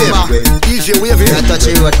 man, I'm here. DJ WAVEY. I touch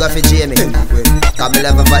you what go for Jamie. Come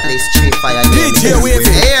 11 at least 3 fire. DJ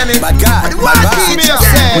WAVEY. Hey, man. Bad God.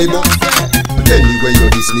 Anyway, you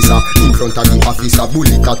dismiss her. In front of the officer,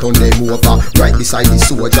 bullet cut on them over. Right beside the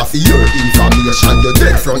soldier, for your information. You're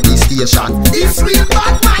dead from the station. This real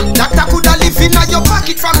bad man. Doctor coulda live in your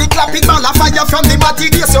pocket from the clapping ball of fire from the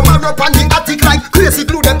matic. Yes, you man up on the attic like crazy.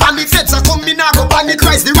 Glue them on the fence, so come me now go on the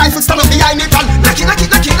Christ. The rifle stand up behind it and knock it,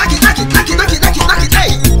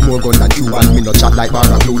 hey. More gun than you and me no chat like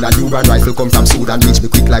Barracuda. You and rifle come from Sudan, reach me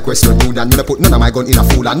quick like Western Union. Me no put none of my gun in a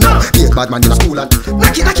fool and no, be a bad man in a school and knock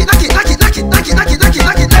it,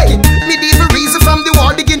 hey. Medieval reason from the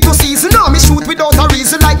war begin to season. Now me shoot without a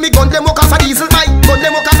reason like me gun them walk off a diesel. My gun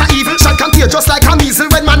them walk off a evil. Shot can tear just like a measle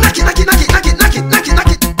when man knock it.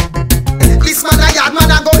 This man a yard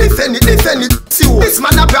man a go defend it. This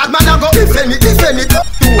man a bad man a go defend it.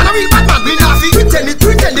 Man a real bad man we not fi pretend it.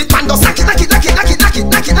 Man just knock it.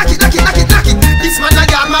 This man a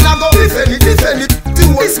yard man a go defend it. This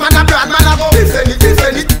man a bad man a go defend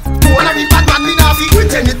it. Man a real bad man we not fi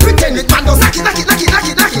pretend it. Man just knock it.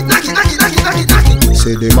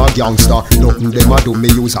 say them a gangster, nothing them a do. Me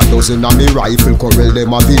use a dozen of me rifle, corral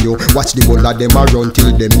them a video. Watch the gun that them a run till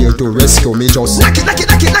them near to rescue me. Just knock it. And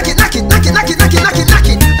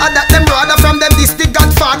that them brother from them this the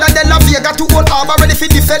Godfather. De La Vega to Old Harbor, ready for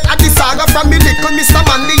defend at the saga. From me little Mr.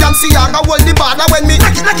 Manley and Siaga, hold the border when me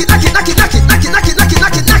knock it.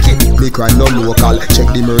 Me crime no local, check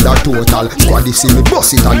the murder total. Squad see me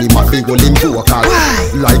boss it and him a big rolling vocal.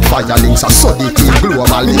 Like fire links a so the team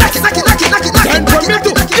global. Knock it.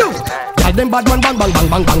 Tell them bad man bang bang bang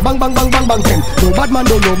bang bang bang bang bang bang them. No bad man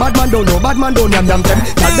don't, no bad man don't, no bad man don't yam yam them.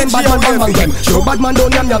 Tell them bad man bang bang them. No bad man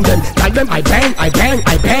don't yam yam them. Tell them I bang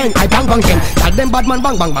them. Tell them bad man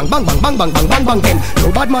bang bang bang bang bang bang bang bang bang them.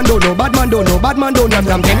 No bad man don't, no bad man don't, no bad man don't yam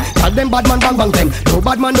yam them. Tell them bad man bang bang them. No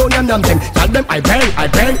bad man don't yam yam them. Tell them I bang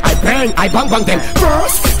them.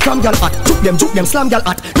 First, from y'all at, juke them, slam y'all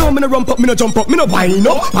at. No me no rump up, me no jump up, me no whine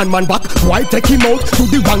up. Man back, why take him out to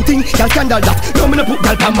the wrong thing? Y'all scandal that. No me no put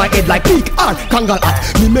y'all on my head like peak and kangal at.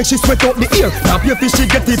 Me make she sweat out the ear. Now your fish she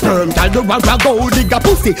get the perm. Y'all the one go digga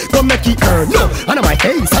pussy, go make it earn. No, and on my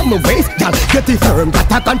face, on my waist, y'all get the firm.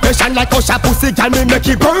 Got a confession like Osha pussy, y'all me make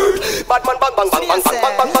it burn. Bad man bang.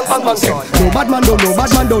 No bad man don't, no bad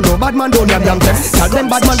man don't, no bad man don't yam yam them. Tell them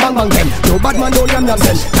bad man bang them. No bad man don't yam yam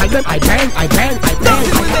them. Tell them I bang.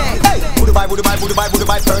 Buy, burn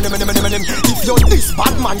them. If you're this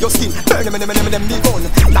bad man, your skin, burn them, me gun.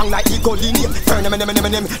 Long like eagle linear, burn them,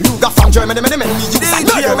 Luga from Germany, me use like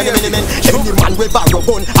murder, any man will borrow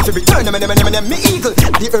gun, I feel return them, me eagle,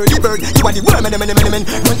 at the early bird, you are the worm, run 8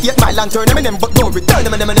 mile and turn them, but don't return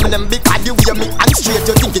them, because you hear me and straight,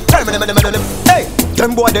 you think it turn them, hey,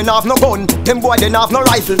 them boy they have no gun, them boy they have no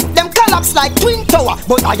rifle, them collapse like twin tower,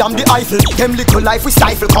 but I am the Eiffel, them little life we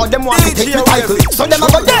stifle, cause them want to take me title, so them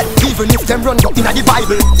are dead, even if them run up in the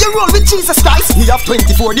Bible. You roll with Jesus Christ, we have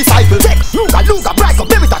 24 disciples. Luga, Braco,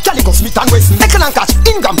 Berita, Calico, Smith and Wesson, Eckel and Catch,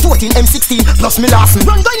 Ingram, 14, M16, plus me Larson.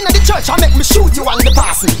 Run down in the church and make me shoot you on the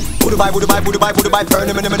passing. Buy, burn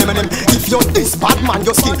them. If you're this bad man,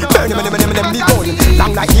 your skin, burn them, me gun.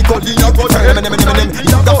 Long like he got lean, burn them,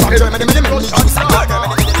 Luga from Germany,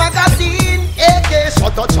 magazine, AK,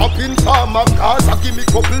 shut a chopping farmer, Gaza, give me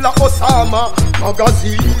couple of Osama.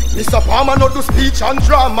 Magazine, Mr. Palmer no do speech and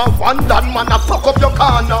drama. One dan man a fuck up your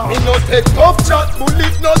corner. Me no take tough chat,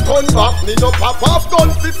 bullet no turn back. Me no pop off gun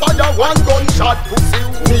fi fire one gunshot. Pussy,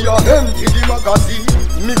 me a empty the magazine.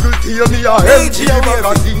 Me guilty, me a empty the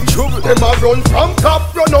magazine. Them a run from top,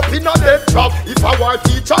 run up in a dead trap. If I war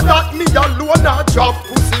teacher that me alone a drop.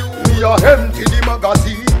 Pussy, me a empty the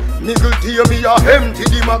magazine. Me guilty, me a empty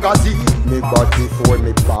the magazine. Me body for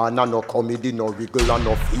me ban and no comedy, no wriggle and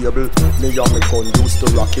no fable. Me and me gun used to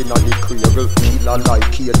rockin' on the cradle. Killer like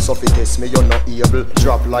kids of it test me you're not able.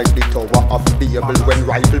 Drop like the tower of Babel when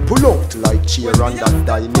rifle pull out like chair on that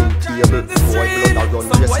dining table. Boy blood a run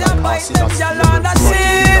race like horse in a stable. Money in a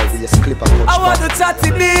waist clip a touch back. I want to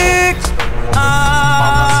chatty big.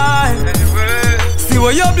 See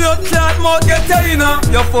where your blood clot mouth get you know.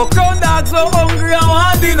 Your fuck round dogs so hungry and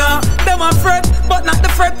want dinner. Them a fret, but not the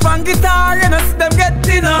fret from guitar. You know, them get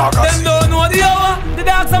dinner. Them don't know the hour. the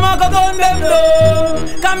dogs, I'm gonna gun them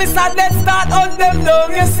down. Cause me sad, let's start on them down.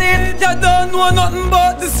 You see it, you don't know nothing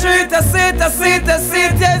about the street. I see it,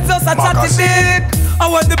 yeah, it's just a chatty dick. I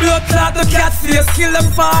want the blood clot, the cat face, kill them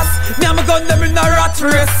fast. Me and my gun them in a rat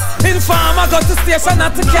race. Inform, I go to station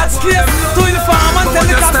not to catch case. To inform and tell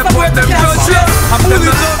the cops to wait to catch case. I'm bully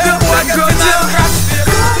up your boy, crash.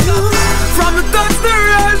 From the touch to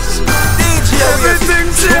rush, everything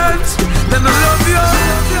changed. Them I love you.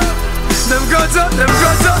 Them grudge up, them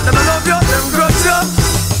I love you, them grudge up.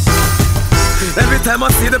 Every time I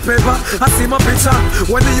see the paper, I see my picture.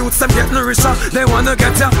 When the youths them getting richer, they wanna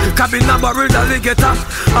get ya. Cabin a barrel alligator,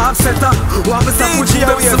 offsetter. Want me to put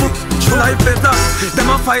them some life better. Them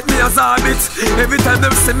a fight me as a habit. Every time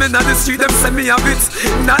them see me in the street, them send me a bit.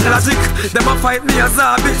 Not logic, them a fight me as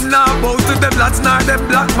a habit. Nah bow to them lads, nah them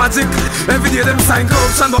black magic. Every day them sign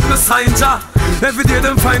corruption, but me sign ja. Every day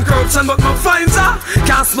them find corruption, but me find ja.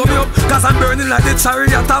 Can't slow me up, cause I'm burning like the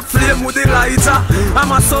chariot of flame with Elijah.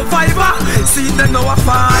 I'm a survivor. See them now a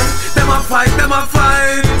fight, them a fight, them a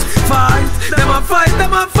fight, fight, them a fight,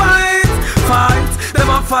 them a fight, fight, them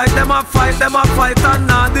a fight, them a fight, them a fight, and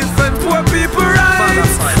not defend poor people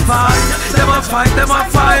rights. Fight, them a fight, them a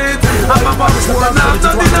fight. I'm about poor now,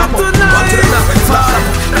 nothing up tonight. Fight,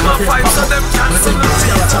 them a fight, so them can't see me.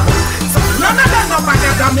 None of them up and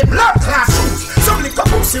them got me blood class shoes. Some little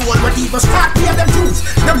pussy one with even start pay them dues.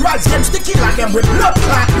 Them rides them sticky like them with blood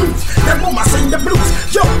clot blues. Them mama sing the blues.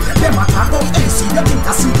 Yo, them a talk about AC. You think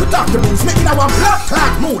I see the doctor moves. Making our blood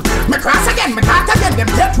clot mood. Me cross again, me talk again. Them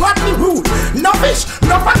get what me rude. No fish,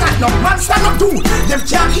 no faggot, no monster, no dude. Them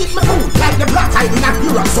can't eat me food. Like the black hiding at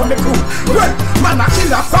Europe, so me cool. Well, man a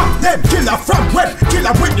killer from them. Killer from when?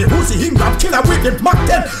 Killer with the Uzi Ingram. Killer with the Mac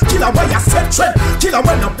 10. Killer when you set trend. Killer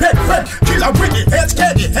when no pet friend. Killer with the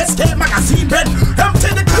SK magazine bed.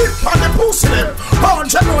 Empty the clip on the pussy them.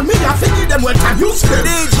 100 on me, I figure them when time use them.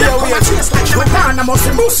 Them come and chase like you down, I must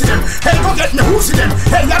moosey them. Hey, go get me whoosey them.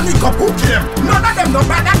 Hey, I need go pookie them. None of them no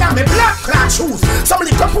better than me black clad shoes. Some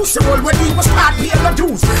little pussy roll when he was start paying the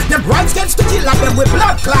dues. Them rights gets to kill like them with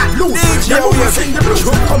blood clad loose. Them who sing the blues.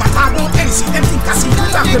 Come and talk about anything. Them think I see the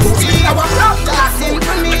top the blues. Me our blood clad food.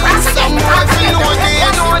 Me class again, me talk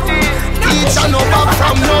again. Each and over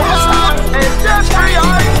from no one.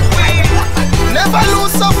 Never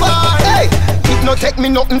lose so far. Hey, it no take me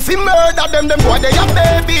nothing fi murder them. Them boy they a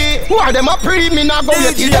baby. Why them a pre me now go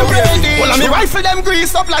get it ready. Well, me rifle them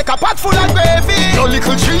grease up like a pot full of gravy. No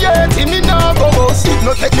little tree me now go bust. It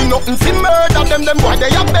no take me nothing fi murder them. Them boy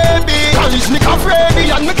they a baby. College me cough ready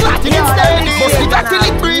and me clotting it steady. Bust it back till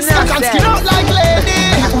it breeze and skin out like lady.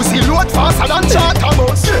 Uzi load faster than charter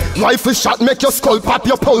bus. Rifle shot make your skull pop,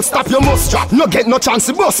 your pulse stop, your must drop. No get no chance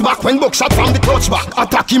to bust back when buckshot from the clutch back.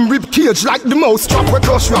 Attack him rib cage like the mouse trap we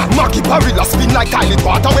crush rock. Marky Barilla spin like toilet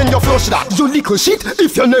water when you flush that. You little shit,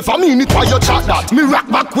 if you never mean it why you chat that. Me rock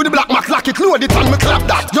back with the black mac like it load it and me clap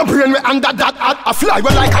that. Your brain we under that I fly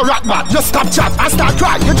well like a rat bat. You stop chat and start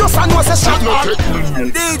cry, you just know say shot no.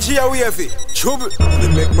 DJ WAVEY, trouble. They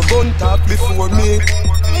make my gun talk before me.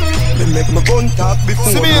 They make my gun talk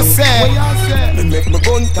before me. They make my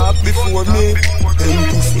gun talk before me. Them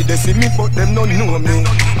pussy they see me but them don't know me.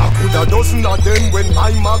 I could a dozen of them when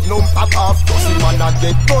my magnum pop off. Dozen man a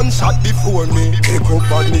get gunshot before me. Take up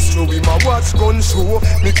badness show him a watch gun show.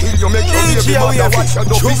 Me kill you make your baby mother watch your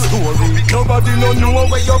dopey story. Nobody no know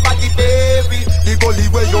where your body baby. The gully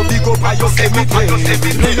where you big up by your cemetery.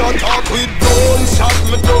 Me don't talk with gunshot,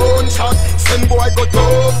 me don't shot. Send boy go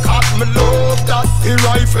dope, cut me love that. The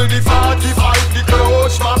rifle, the 45, the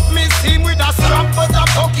close map. Me see him with a strap but a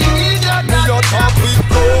fucking idiot. Me don't talk with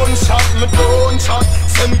gunshot, me don't shot.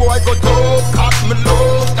 Send boy go dope, cut me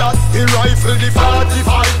love that. The rifle, the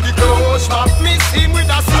 45, the close map. Me see him with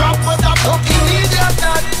a strap but a fucking idiot.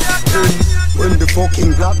 When the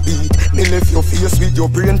fucking black beat, me left your face with your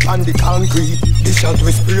brain on the concrete. The shot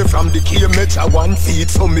we spray from the key measure 1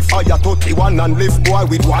 feet. So me fire 31 and left boy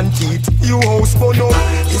with 1 teeth. You house phone up,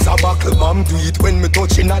 it's a buckle bomb do it. When me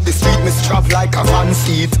touching at the street, me strap like a van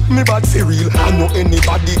seat. Me bad for real, I know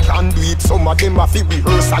anybody can do it. Some of them have to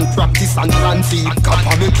rehearse and practice and plan it.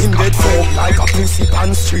 Kappa making dead folk like a pussy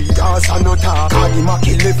pan street. Cause I know talk, Cardi Mac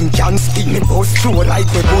 11 can speak. Me bust through like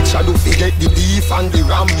we butcher do forget the beef and the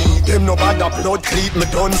ram meat. Them no bad blood cleat, me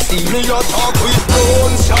don't see. Me a talk with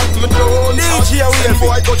gunshot, me don't shot. Send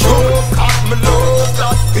boy go choke, cut me love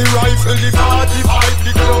that. The rifle, the 45,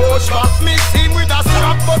 the close shot. Me see him with a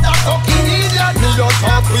strap, but a fucking idiot. Me a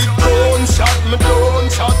talk with gunshot, me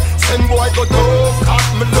don't shot. Send boy go choke, cut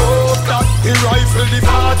me love that. The rifle, the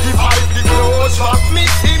 45, the close shot. Me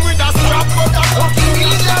see him with a strap, but a fucking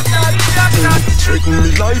idiot. Threaten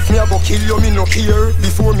me life, me I go kill you, me no care.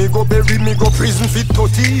 Before me go bury, me go prison fit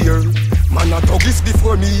 30 years. Man a doggies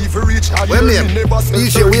before me even reach a year. Me never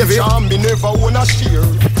spend 30 charm, me never own a share.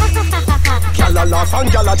 Gyal a laugh and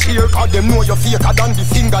gyal a cheer, cause them know you faker than the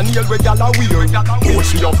fingernail where gyal a wear.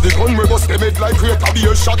 Coach me up the gun, we bust them head like crate of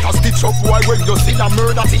beer. Shot a stitch up, why when you see a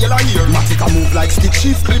murder tail a ear. Matic a move like stick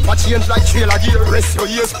shift, clip a change like trailer gear. Rest your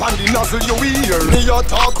ears, pan the nozzle you hear. Me a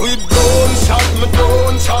talk with gunshot, me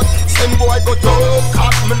don't shot. Same boy go dope,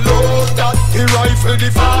 cut me love that. The rifle, the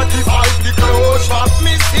 45, the close shot.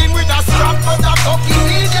 Me see with a strap, but a fucking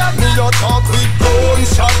idiot. Me a talk with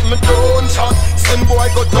gunshot, me don't shot. Same boy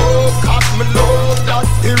go dope, cut me love that.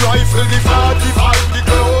 The rifle, the 45, the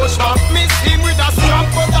close shot. Me see with a strap,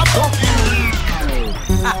 but a fucking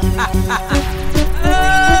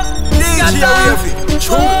DJ WAVEY,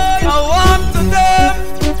 I want to them,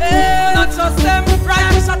 not just them.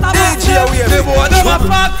 Right, shut up. DJ WAVEY, them a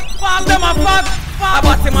fuck, them a fuck.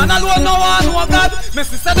 About him and alone, no one know God. Me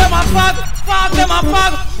sister them a fuck them a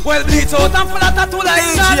fuck. Well, bleach out and full of tattoo like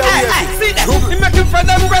that. See them, he make him friend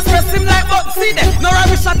them press him like button. See them, no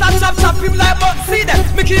rubbish shot and chop him like button. See them,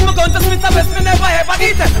 me keep my gun to Smith and West, me never ever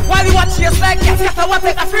eat them. While you watch chase like cat, scatter what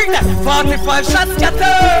take a freak them. 45 shots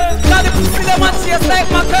scatter. Now the pussy them watch chase like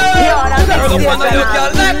my girl. Girl up on your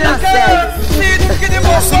girl like my girl. See it, get him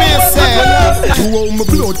off. To all my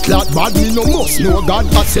blood clot bad, me no must know God.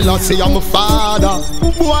 I say I'm a father.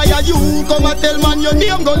 Boy, are you come and tell man your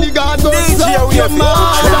name, go the God, go suck your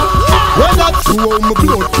mother. When I throw my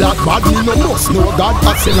blood clot bad, me no must know God.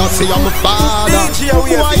 I say I'm a father.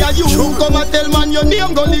 Boy, are you come and tell man your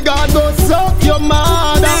name, go the God, go suck your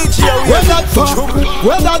mother. When that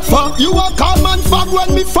fuck, you a come and fuck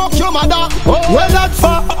when me fuck your mother. When that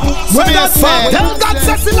fuck, tell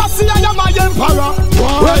God say I am my emperor.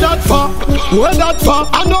 When that fuck,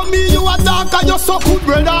 I know me you a dark and you so good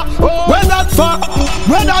brother. When that fuck,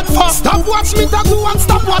 stop watch me tattoo and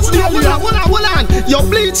stop watch the hold on. Your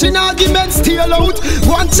bleaching arguments steal out.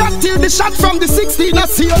 One chat till the shot from the 16 a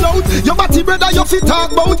seal out. Your body brother you fit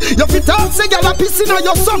talk about. You fit talk say girl a pissing on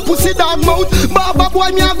your son pussy dog mouth. Baba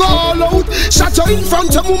boy me a go all out. Shot you in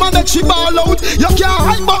front your mama make she ball out. You can't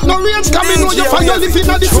hide but no range coming on you for you living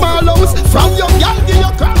in the small house. From your girl give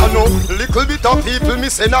your crap. I know little bit of people me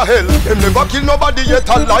send a hell. Them never kill nobody yet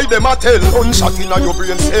a lie them a tell. Gunshot in a your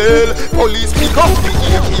brain cell. Police pick up the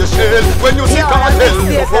AK shell. When you see kartel,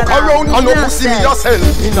 you fuck around and no pussy me yourself.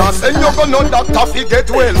 In a send you go no doctor fi get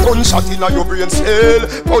well. Gunshot in a your brain cell.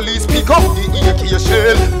 Police pick up the AK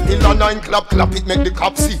shell. Till a 9 clap it make the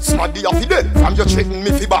cop see. Smaddy a fi dead. From you threaten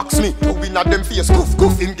me fi box me. To win at them face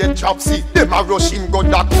goof him get chopsy. Them a rush him go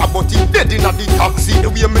doctor but he dead in a the taxi. The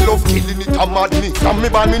way me love killing it a mad me. From me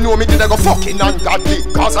band me know me did I go fucking ungodly.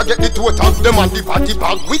 Cause I get the two of them on the party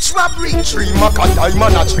bag. Which robbery? 3 Mac a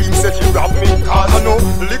diamond a dream said you rob me. Cause I know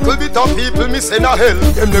little bit of people me send a hell.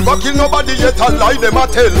 Them never kill nobody yet a lie them a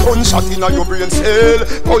tell. Gunshot in a your brain cell.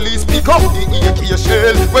 Police pick up the AK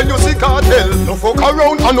shell. When you see cartel, no fuck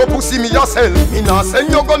around and no pussy me yourself. Me nah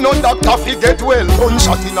send you go no doctor fi get well.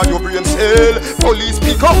 Gunshot in a your brain cell. Police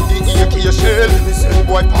pick up the AK shell. Me send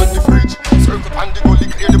boy on the fridge. Circle on the gully,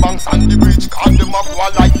 clear the banks and the bridge. Call them up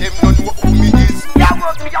while like them no know who me is. Yeah,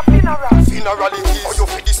 work me a funeral. Funeral it is. Oh you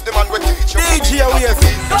fi this the man we teach you. DJ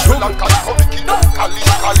WAVEY. Trouble catch coming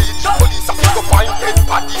college. Police have to go find dead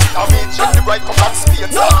bodies damage. Check the right come and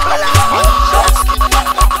spades.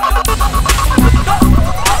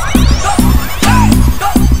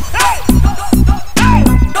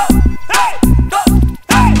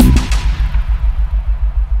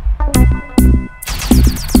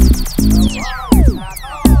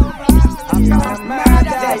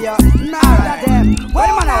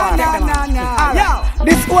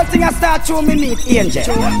 This whole thing I start to me meet Angel.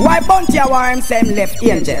 Why bounty a war him same left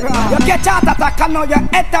Angel? You get heart attack and now your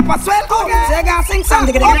head tap as well. So you gonna sing song.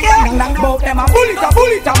 Okay. Bout them a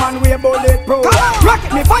bullet a man we bulletproof.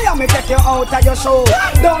 Rocket me fire me take you out of your show.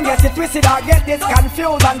 Don't get it twisted or get this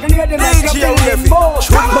confused and grenade make you feeling bold.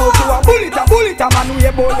 Bout you a bullet a man we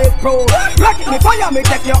bulletproof. Rocket me fire me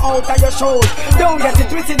take you out of your show. Don't get it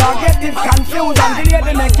twisted or get this confused and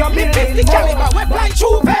grenade make you feeling bold. We're like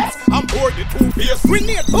two-face. I'm bored the two-face.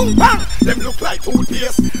 Grenade boom bang. Them look like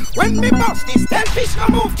toothpaste. When me bust this, tell fish no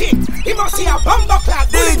move king. He must see a bumper clad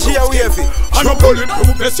DJ WAVEY. And a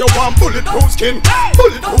bulletproof vest, you want bulletproof skin.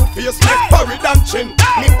 Bulletproof face, neck, forehead and chin.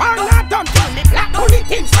 Me partner done till me black bullet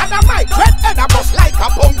inside of my dread head a bust like a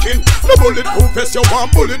pumpkin. No bulletproof vest, you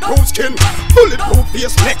want bulletproof skin. Bulletproof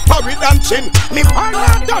face, neck, forehead and chin. Me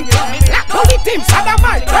partner done till me black bullet inside of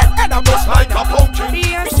my dread head a bust like a pumpkin.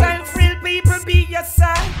 Be yourself, real people, be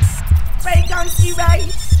yourself. Fake and see right.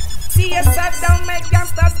 See yourself, don't make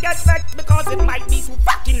gangsters get back because it might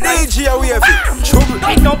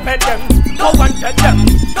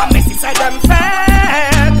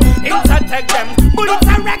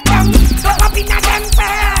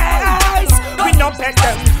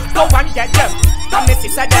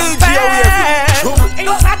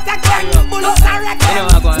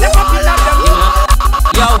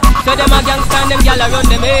gyal run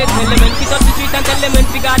them head. Tell them when fit up the street and tell them when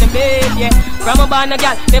fi got them bed. Yeah, from a born a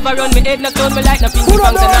gyal, never run me head, no clone me like no pinky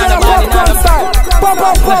pants and all the body, all the Mr.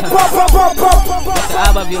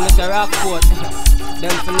 Abbeview, Mr. Rockport,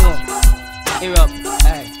 them for know. Here up,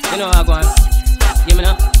 hey, you know how I go on. Give me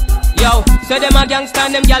now. Yo, so them a gangsta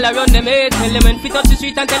and them gyal a run them head. Tell them when fit up the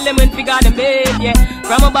street and tell them when fi got them bed. Yeah,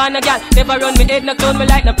 from a born a gyal, never run me head, no clone me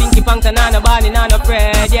like no pinky pants and all the body, all the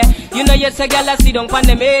Fred. Yeah, you know yes a gyal a sit down pon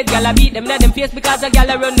them head, gyal a beat them let them face because a gyal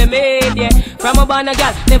a run them head. Yeah, from a born a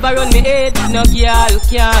gyal, never run me head, no gyal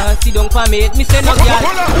can't sit down pon me head. Me say no gyal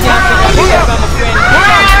can't take a from a friend.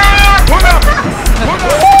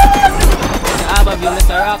 Abbeview,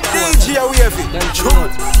 Mr. Rockport. DJ WAVEY, true.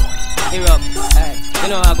 Here up, hey, you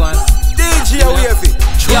know how I go on. DJ WAVEY.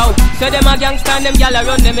 Yo, so them a gangsta and them gyal a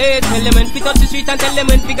run them head. Tell them when fit up the street and tell them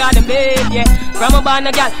when fi got them bed. Yeah, from a born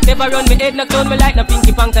a gyal, never run me head, no clone me like no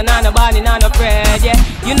pinky pants and all no body, all no Fred. Yeah,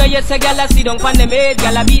 you know yes a gyal a sit down pon them head,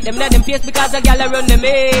 gyal a beat them let them face because a gyal a run them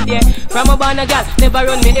head. Yeah, from a born a gyal, never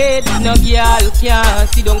run me head, no gyal can't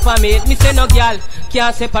sit down pon me head. Me say no gyal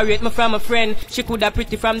can't separate me from a friend. She coulda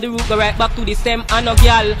pretty from the root go right back to the stem. And no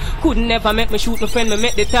gyal could never make me shoot my friend. Me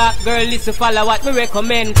make the talk, girl listen follow what me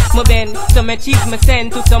recommend. Me bend, so me cheese me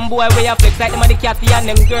send to some boy way a flex like them a the catty and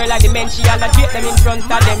them girl like the men. She all a drape them in front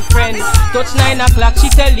of them friends. Touch 9 o'clock, she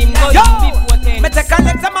tell him go in before 10. Me take a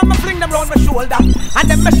leg them and me fling them round my shoulder, and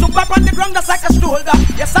then me shoot up on the ground just like a shoulder.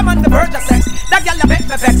 Yes, I'm on the verge of sex. That gyal a make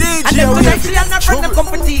me vex. And then today she and her friend them come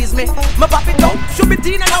to tease me. Me pop it out, shoot me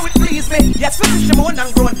teen and how it please me. Yes, me see she moan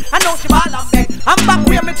and groan, I know she ball and beg. I'm back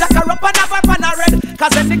where me jack her up and have her pan her red.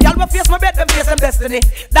 Cause when the gyal will face my bed, them face them destiny.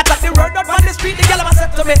 That at the word out on the street, the gyal ever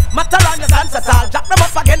said to me, matter on your dance at all, jack them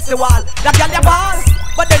up against the wall. That gyal ya ball,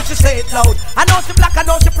 but then she say it loud. I know she black, I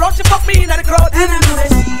know she proud, she fuck me in the crowd. And I know that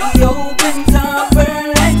she opens up her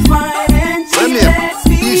legs wide and she lets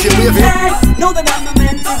me inside. Know that I'm the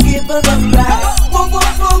man to give her the ride. Boom, boom,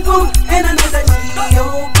 boom, boom. And I know that she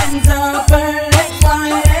opens up her legs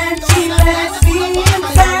wide and she lets me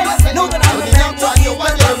inside. Know that I'm the man to give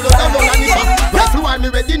her the ride. Right through me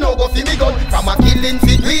ready now go fi me gun. From a killing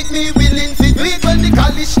fi do it, me willing fi do it. When the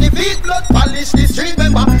college ni beat, blood polish the street.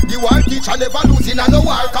 Remember the war teacher never losing and no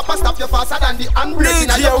war. Kappa stop you faster than the handbrake in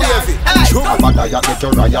your car. Abada ya get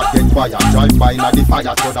your riot, get fire. Drive by na the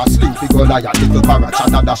fire, so that sleep fi go liar. Little parrot,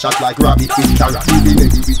 another shot like rabbit with carrot. The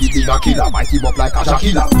lady with the bigger killer, might him up like a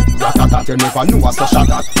Shakila. Ratatat, you never know what's a shot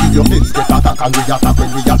at. If your kids get attack and we attack, when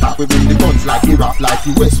we attack, we bring the guns like Iraq, like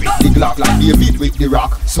the West with the Glock, like David with the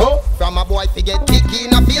rock. So from a boy fi get kick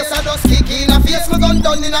in a face, I just kick in a face. My gun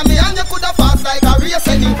done in a me and you coulda fast like a race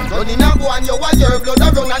any. Running a go and you want your blood a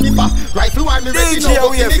run and nipper. Right through me ready now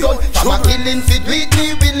go fi me gun. From a killing fi do it,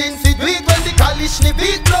 me willing fi do it. When the college ni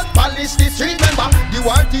beat, blood polish the street. Remember the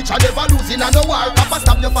war teacher never losing and no war. Kappa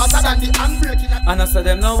stop you faster than the handbrake. And I said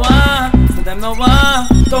them no one, so them no one.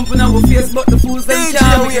 Thumping our face but the fools them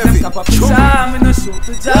can't. We get them cap up the jam, we no shoot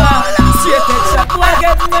the jam. Straight head shot, why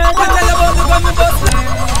get murdered? Tell about the gun me bust.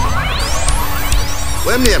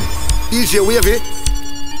 What name? DJ WAVEY.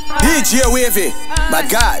 DJ WAVEY. Bad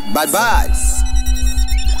God, bad.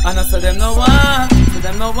 And I said them no one, so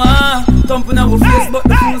them no one. Thumping our face but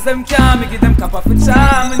the fools them can't. Me give them cap up the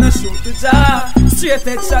jam, we no shoot the jam. Straight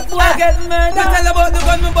head shot, why get murdered? Tell about the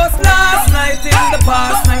gun me bust last night in the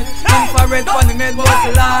past night. Infrared on the med was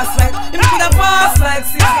the last night. Him coulda pass like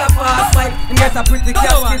since the past fight. Him get a pretty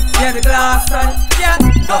casket, yeah the glass side. Yeah,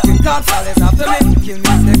 fucking cops always after me. Kill me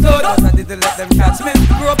if they could, but I didn't let them catch me.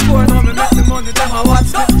 Grew up poor, now me make the money, them a watch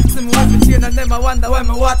me. See me with me chain and them a wonder when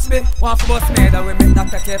me watch me. Want to bust me, that we make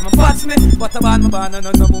Dr. Kevin watch me. But I ban my ban and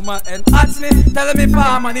no woman and hatch me. Tell me for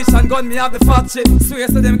ammunition gun, me have the factory. Swear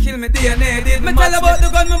so them kill me DNA, did me tell about the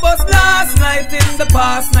gun me bust last night in the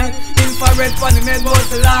past night. Infrared for the med was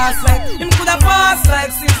the last night. Him coulda pass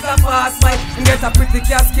like since the past fight. Him get a pretty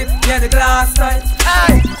casket, yeah the glass side.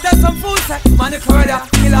 Aye, tell some fools like man the corridor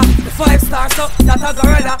killer. The 5-star so that a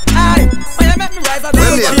gorilla. Aye, when you make me rise I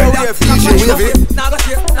don't go corridor. Now go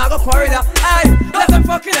chase, now go corridor. Aye, let them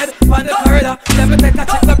fucking head on the corridor. Let me take a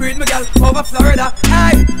chick to breed me girl over Florida.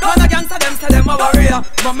 Aye, man a gangster them say them a warrior.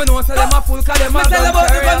 But me know say them a fool cause them a gun about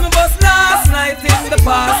the gun me bust last night in the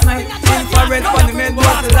past night. Infrared for the men was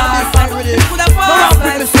the last night. Could have passed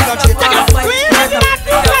like the past night.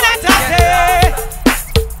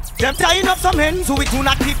 Them tying up some hens who we do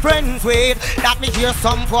not be friends with. That me hear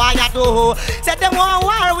some boy a do. Said them want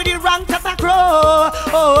war with the rank as a crow.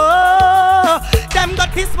 Oh, them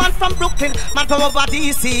got this man from Brooklyn, man from over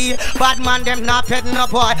DC. Bad man them not pet no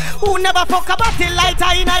boy who never fuck about the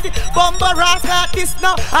lighter in the bumper ass got this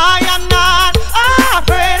now. I am not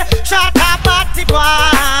afraid. Shut up at the boy.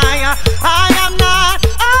 I am not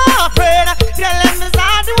afraid. Tell them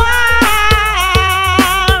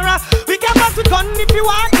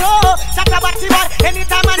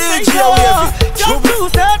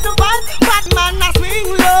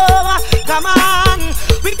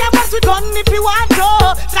gun if you want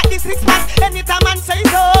to. Like the 6 pack, anytime man say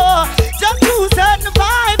so. Just use certain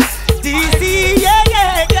vibe. DC,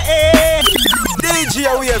 yeah. DJ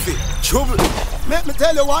WAVEY, trouble. Let me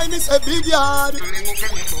tell you why this a big yard.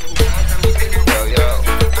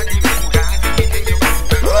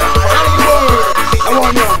 I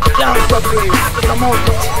want you, can't stop me. Come on.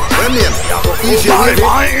 When name? DJ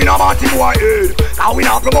WAVEY. In a party boy head. Now we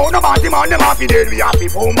not promote no party man, them happy dead. We happy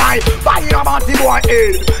for my. Buy in a party boy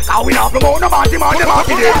head. Now we not promote no party man, them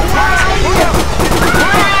happy dead.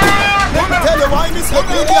 Let me tell you why this a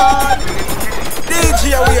big yard.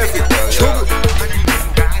 DJ WAVEY, trouble.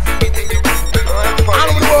 All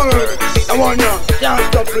over the world. I want you, can't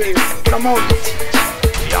stop me. Come on.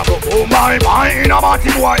 Oh my, in a party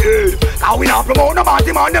boy head. Now we not promote no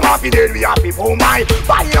party man, them happy dead. We happy for my.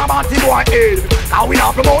 Buy in a party boy head. Now we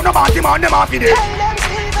not promote no party man, them happy dead.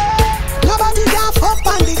 Nobody got fuck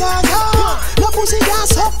on the Gaza. No pussy got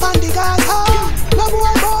suck on the Gaza. No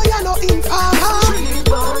boy, you no informer.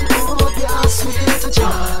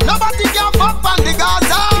 Nobody got fuck on the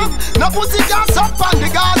Gaza. No pussy got suck on the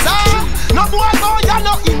Gaza. No boy, you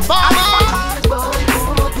no informer.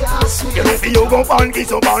 You know, you go and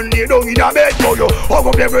kiss up and lay down in a bed for you. Hug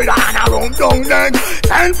up the brother and around down then.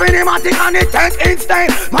 Send Finematic and it take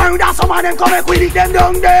instant. Man, that some of them come and quick them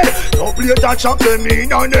down there. No play that chop them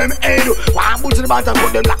in on them head. One put to the band and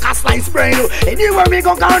put them like a slice bread. Anywhere me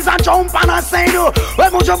go guns and jump and I say no.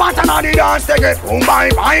 When put your band and the dance take it. Boom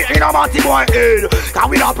by in a batty boy head. Can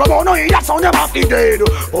we not promote no that sound them off the dead.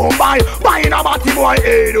 Boom by in a batty boy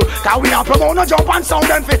head. Can we not promote no jump and sound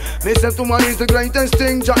them fit. Listen to man is the greatest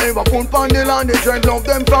thing you ever put on the land. They dread love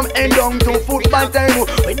them from end down to foot by time.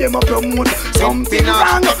 When them a promote something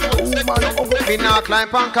wrong. Me not climb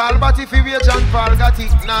and call, but if you wear John Paul got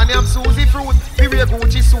it. Nah, I'm Susie Fruit, me wear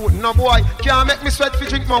Gucci suit. No boy can't make me sweat fi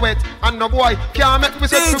drink my wet. And no boy can't make me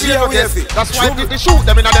sweat fi wear no guess. That's why they shoot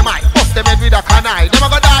them in the mind. Bust them head with a canine, them a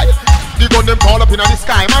go die. The gun them call up in the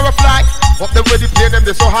sky, marrow fly. Up them ready play them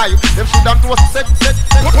they so high. Them shoot them to a set.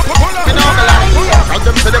 Me not gonna lie. Tell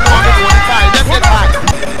them say them want me to fight, them get high.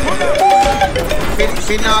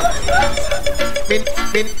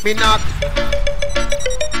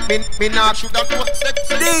 Me not shoot them to a set.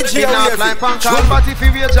 Me not climb and call, but if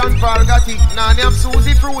you wear John Paul got it. Nah, I'm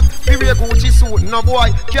Susie Fruit, me wear Gucci suit. No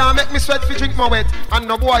boy can't make me sweat fi drink my wet. And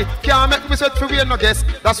no boy can't make me sweat fi wear no guess.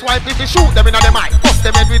 That's why if they shoot them in the mind, bust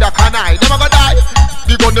them head with a canine, them a go die.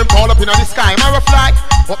 The gun them call up in the sky, marrow fly.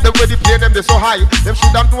 Up them ready play them they so high. Them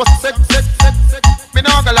shoot them to a set. Me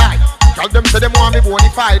not gonna lie. Tell them say them want me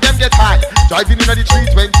bonify, them get high. Driving in the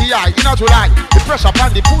 320i in a July. The pressure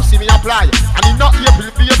upon the pussy me apply. And in not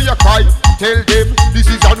April, baby a cry. Tell them this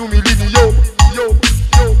is a new millennium. Yo.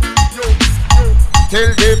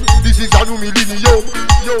 Tell them this is a new millennium.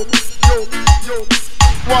 Yo.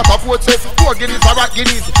 Water port say 4 guineas or rat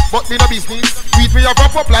guineas, but me no business. Weed me a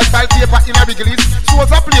wrap up like style paper in a big list. So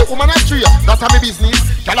as a play, woman a tree, that's a me business.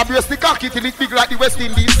 Gyal a brace the cocky till it big like the West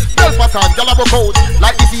Indies. Bell pattern, gyal a buck out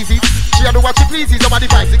like this easy. She a do what she pleases, some of the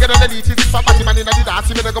vibes, she get on the lead. She's for party man in the dance,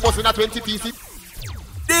 she me go bust in a 20 pieces.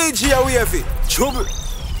 DJ WAVEY, trouble.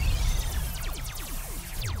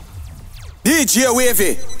 DJ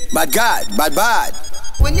WAVEY, bad God, bad.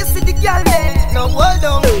 When you see the girl there, no hold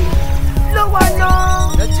on. No one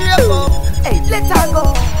know. The trouble. Hey, let her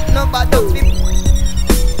go. Nobody don't flip.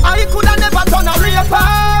 I coulda never done a raper.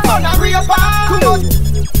 Come on,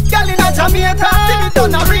 girl in a Jamaica. Sing it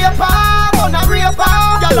on a raper.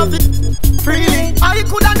 Girl love it freely. I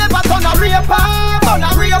coulda never done a raper. Come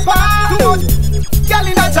on, girl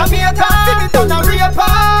in a Jamaica. Sing it on a raper.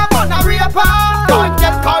 Don't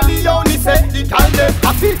get Carleone, say the girl them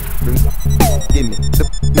happy. Give me the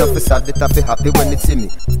enough is sad that I be happy when it see me.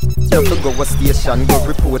 Never go a station, go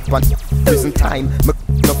report one prison time. Me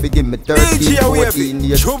no give me 13, 14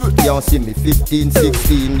 years. You don't see me 15,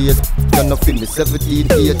 16 years. You no feel me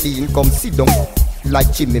 17, 18. Come sit down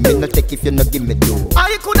like Jimmy. Me no take if you no give me two.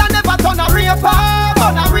 I coulda never done a raper.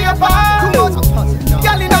 Come on,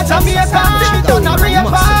 girl in a Jamaica. Done a raper.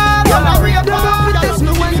 That's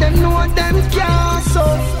me when them know them can't. So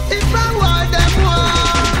if I want them want.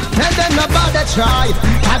 Tell them no bother try.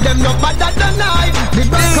 Tell them no bother deny. The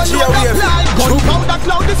break on the fly. Gun round the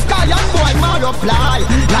cloud the sky and boy more fly.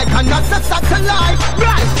 Like another satellite.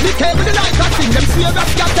 Right, the cable the light. I sing them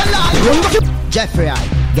serious got the light. Jeffrey, I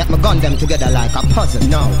get my gun them together like a puzzle.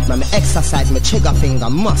 Now, when me exercise my trigger finger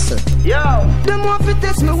muscle. Yo, them want to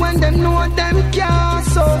test me when them know them can't.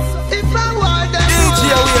 So if I want them,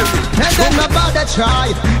 tell them no bother nobody try.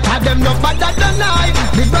 Had them no better than I.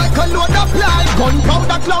 The record load apply.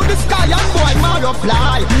 Gunpowder cloud the sky and boy Mario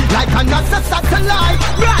fly. Like a NASA satellite.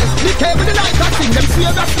 Right, the cable the light and sing them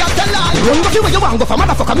serious satellite. Run go where you want go for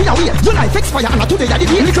motherfucker me a wait. Your life expire and today I did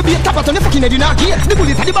it. Little bit tap out on the fucking head in our gate. The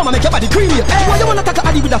bullet and the bomber make your body creamy. Why you wanna take a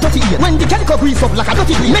addy with a 38? When the calico grease up like a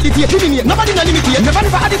dirty green. Meditate, eliminate, nobody no limitate. Never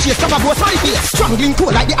never add the chase, cover both my face. Strangling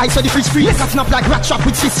cool like the ice of the fridge free. Let's snap like rat trap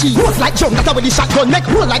with Swiss cheese. Rose like jump, that's how the shotgun make.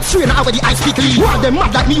 Roll like strain, how the ice pick lead. One them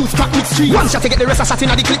mad like me use crack mix tree. One shot to get the rest of shot in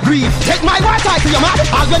the clip green. Take my white eye to your mad,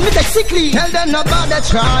 all when me take sickly. Tell them nobody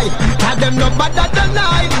try, tell them nobody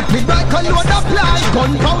deny. The record load apply.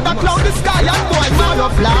 Gunpowder cloud the sky and boy Mario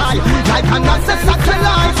fly. Like an access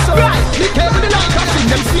satellite. Right, the cable the light and sing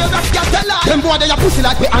them serious satellite. Them boy they a pussy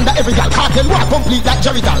like we under every gal. Kartel war complete like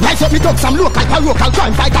Jericho. Rise up me talk some local parochial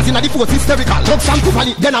crime fighters in the force hysterical. Talk some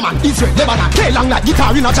Kupali, then a man, Israel, Lebanon. K-long like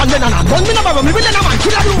guitar in a John Lennon. Gun me never run me with a man.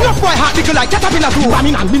 Kill a do. Rough boy heart nickel like caterpillar too. I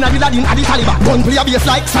mean and bin a Latin at the Taliban. Gun play a bass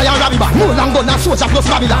like Sion Rabiban. More long gun and soldier plus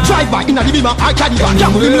Babylon. Drive by in a the beamer or Cadivan.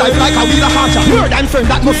 Young him life like a wheel of Archer. Murder and friend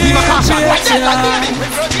that must be my Kasha. Right there like David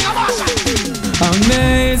with Virgin of Asha.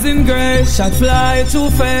 Amazing grace, shot fly to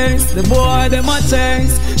face. The boy them a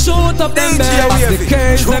chase. Shoot up them base. The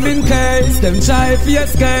case, them in case. Them try to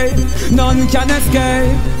escape. None can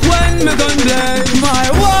escape. When me gun blaze, my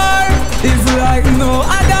war is like no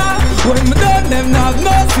other. When me done them have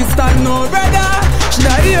no sister, no brother. Should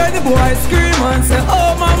I hear the boy scream and say,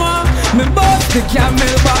 oh mama. Me bust the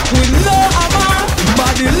camel back with no hammer.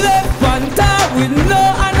 Body left panther with no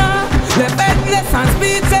honor. Left headless and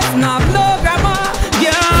speechless, not no grammar.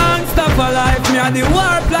 Gangsta for life, me a the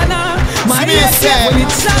war planner. My head get when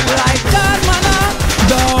it shot like God manna.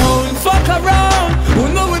 Don't fuck around,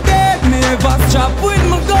 who know we dead. Me ever strap with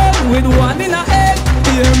my gun, with one in a head.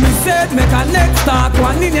 Hear me said, make a neck start,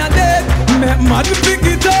 one in your dead. Make mad we pick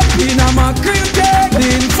it up in a mackerel cake. The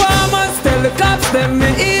informers tell the cops them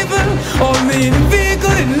me evil. Oh me in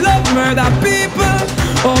vehicle, in love murder people.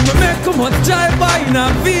 Oh me make come out drive by in a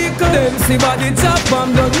vehicle. Them see body chop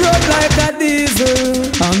on the road like a diesel.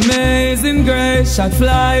 Amazing grace, shot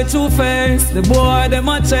fly to face. The boy them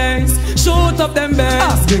a chase. Shoot up them base.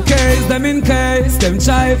 Ask the case, them in case. Them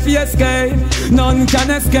try to escape. None can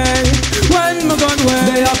escape. When me gun away,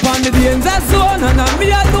 they up on the danger zone. And I'm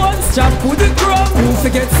me alone, strap with the chrome. Who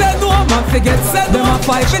forget said no, man forget said no. Them a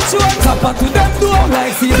fight with you, tap to them door.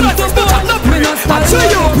 Like see them to bone. Me not stand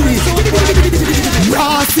up.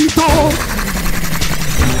 Rasito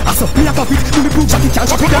I saw me a copy, do me prove that it can't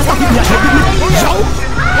shop it and stop it. Me a head with me, yo.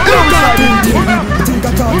 Think I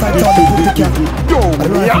can't fight out the put the cat. I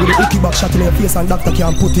ride with the icky back shot in your face and doctor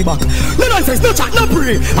can't put it back. No nonsense, no chat, no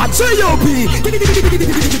pray. I J.O.P.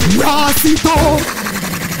 Rasito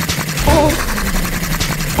Oh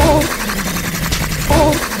Oh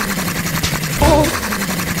Oh Oh Oh Oh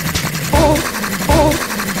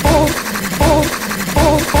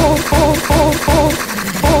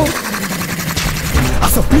Oh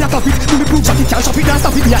So me a top it, do me prove that it can't shop it and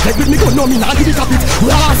stop it. Me a head with me gun, no me nah give it up it.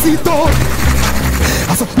 Rasito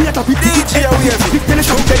So me a top it, DJ WAVEY.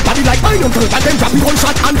 Telescope dead body like aidon, and them drop it. One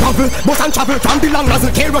shot and travel, bus and travel. From the long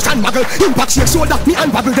nozzle, K-rush and muggle. Impact shake shoulder, me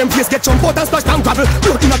and babble. Them face get jump out and splash and gravel.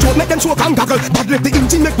 Blood in a throat, make them choke and goggle. Bad left the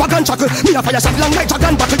engine, make bag and chuckle. Me a fire shot long like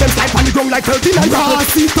dragon buckle. Them slide on the ground like 13 and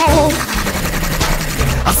Rasito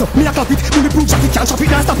So me a top it, do me prove that it can't shop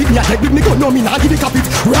it and stop it. Me a head with me gun, no me nah give it up it.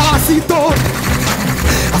 Rasito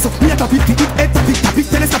So me a top it, head tap it,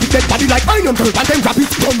 telescopic dead body like aidon, and them grab it.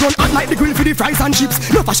 Run out like the grill for the fries and chips.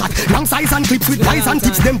 No for shot, long size and clips with lies and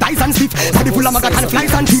tips. Them dice and stiff, body full of maggot and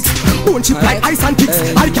flies and ticks. Bone chip like ice and picks.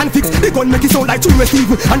 I can fix, the gun make it sound like True Steve.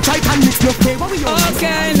 And try can mix, no play what we on.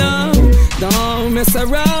 Okay now, don't mess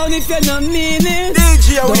around if you don't mean it.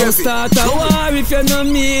 Don't start a war if you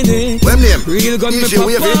don't mean it. Real gun me pop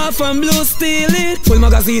off and blue steal it. Full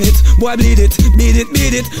magazine it, boy bleed it, beat it,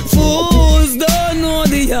 beat it. Fools don't know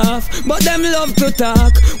the half, but them love to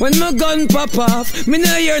talk. When my gun pop off, me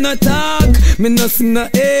no hear no talk. Me no see no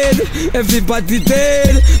head, everybody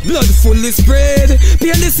dead. Blood fully spread,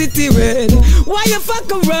 paint the city red. Why you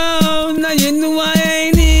fuck around? Now you know I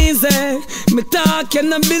ain't easy. Me talk, you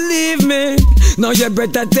not believe me. Now your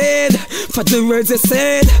brother dead, for the words you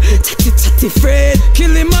said. Chatty Fred,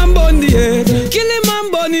 kill him and burn the head. Kill him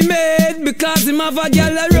and burn him head, because him have a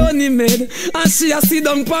girl around him head. And she a sit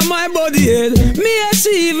down for my body head. Me and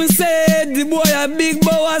she even said, the boy a big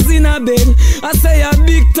bow as in a bed. I say a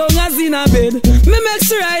big tongue as in a bed. Me make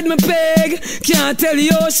she ride my peg, can't tell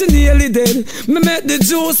you how she nearly dead. Me make the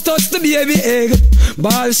juice touch the baby egg.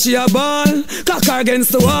 Ball she a ball, cock her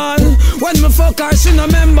against the wall. When me fuck her she no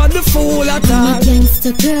remember the fool at all.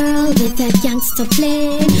 gangster girl with that gangster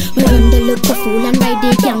plan. We run the look a fool and ride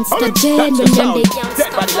the gangster gen. We run the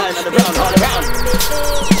gangster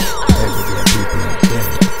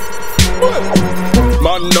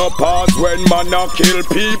Man no pause when man no kill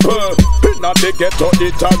people. Now they get to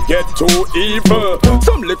it and get too evil.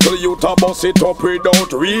 Some little youth a bust it up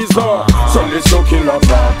without reason. So listen killers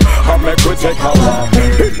up and make we take a walk.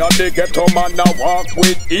 Now they get to man a walk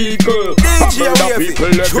with eagle. I murder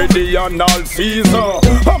people every day and all season.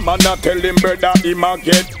 A man a tell him brother him a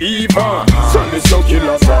get even. So listen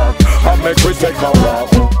killers up and make we take a walk.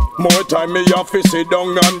 More time me have to sit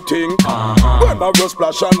down and think. When my rose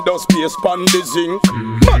splash and dust space pan the zinc.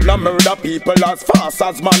 Man a murder people as fast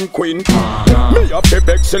as man queen. Me have to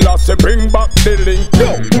beg Selassie bring back the link.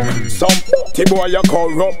 Yo, some putty boy a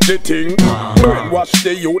corrupt the thing. Brainwash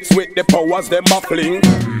the youths with the powers them a fling.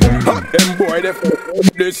 And them boy they f***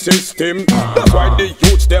 the system. That's why the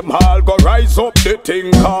youths them all go rise up the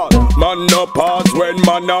thing. Man no pause when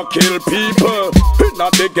man a kill people. Now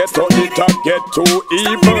they get to it and get too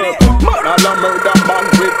evil. Man a murder man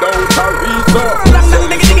without a reason.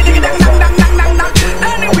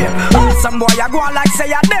 Anyway, some boy a go on like say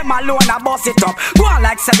ya them alone a bust it up. Go on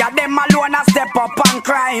like say ya them alone a step up on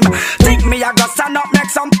crime. Think me a go stand up make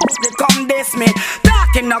some pussy come diss me.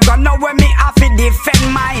 Talking no go know when me have to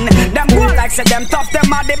defend mine. Them go on like say them tough,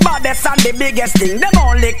 them are the baddest and the biggest thing. Them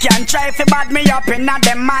only can try fi bad me up in a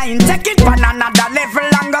them mind. Take it on another level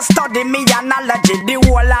and go study me analogy. The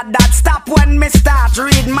whole of that stop when me start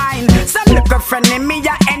read mine. Some little friend in me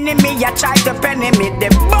a enemy a try to penny me. The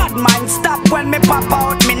bad mind stop when me pop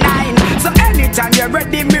out me nine. So anytime you're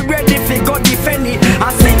ready, me ready fi go defend it.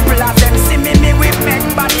 As simple as them see me, me we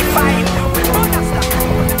make body fine.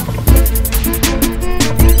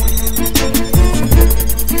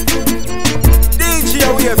 DJ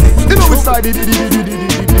WAVEY. You know we started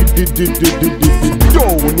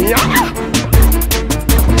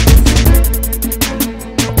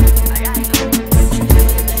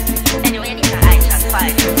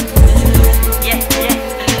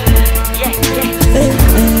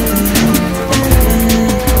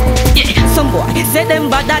Say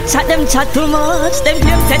them bad that chat, them chat too much. Them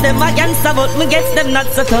claim say them against but me guess them not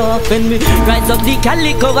so tough. When me rise up the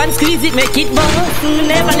calico and squeeze it, make it bust. Me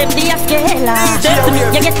never left the scala. Tell to me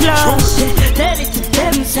you get lost. Tell it to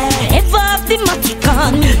them say, ever up the matic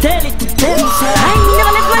on. Tell it to them say, I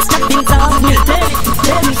never left my stepping top. Tell it to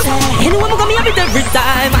them say, anyone who got me a bit every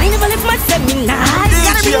time. I never left my seminar. I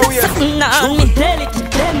gotta bring that something on me. Tell it to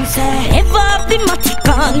them say, ever up the matic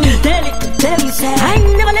on. Tell it to them say, I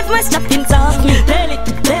never left my stepping top. Tell it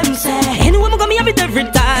to them say, anyone who got me a bit every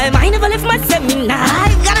time. I never left my seminar. I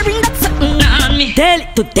gotta bring that something on me. Tell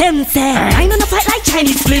it to them say, I know no fight like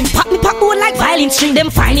Chinese film. Pop me pop bone like violin string. Them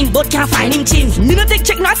find him but can't find him chin. Me no take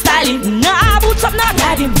check not styling. Nah boots up not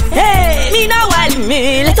riding. Hey, me no wildin'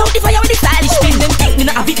 me. Let out the fire with the stylish thing. Them think me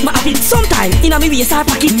no have it, me have it. Sometime in a me waist start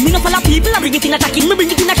packing. Me no follow people, I bring it in attacking. Me bring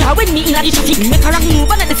it in a car with me in a the traffic. Make a wrong move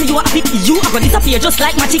and they say you have it. You are gonna disappear just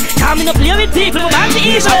like magic. Coming up play with people, man to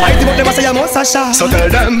each other. I them a say I'm Sasha. So tell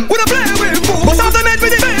them who to play with. What's off the made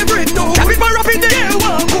with the favorite. Cap it man rapid the air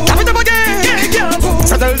walk. Cap it up again.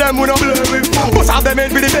 So tell them who to play with. What's off the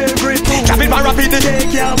made with the favorite. Cap it man rapid the air.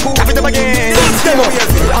 Cap it up again.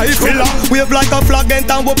 I feel like wave like a flag and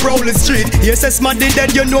we prowl the street. Yes, it's mad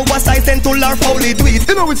dead. You know what I sent to our holy tweet.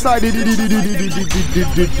 You know which side it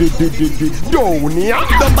down here.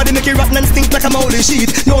 Somebody make it rotten and stink like a moldy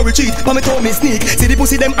sheet. No retreat, but me told me sneak. See the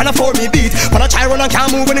pussy them and a for me beat. But I try run and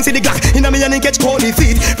can't move when I see the Glock. In a me and catch corny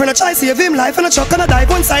feet. When I try save him life and I chuck and I dive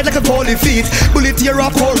one side like a goalie feet. Bullet tear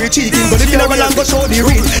off Corey cheeking, but the funeral and go show the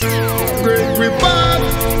read. Great report.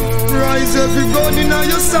 Rise every gun in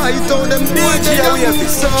your sight. All them boys they are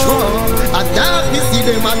so. Attack me see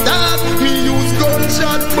them attack. Me use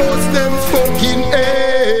gunshot bust them fucking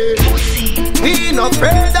head. We not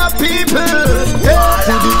afraid of people. Yeah,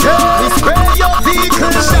 to the curb we spray your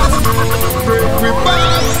vehicle shot. Great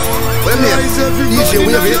report. Rise every gun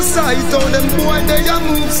in your sight. All them boys they a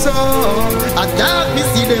move so. Attack me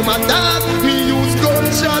see them attack. Me use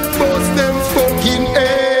gunshot bust them fucking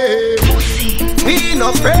head. We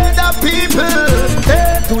not afraid of people.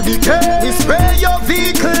 Head to the curb we spray your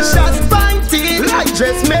vehicle. Shots fighting like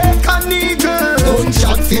just make a nigga.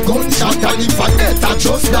 Gunshot fi gunshot and if I get a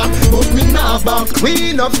just that. But me nah back.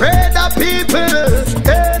 We not afraid of people.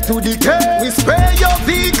 Head to the curb we spray your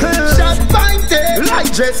vehicle. Shots fighting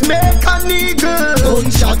like just make a nigga.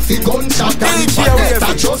 Gunshot fi gunshot and if I get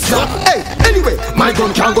a just that. Hey, anyway. My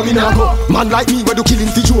gun can't go, me nah go. Man like me, we do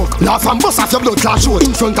killing for joke. Laugh and bust off your blood clot short.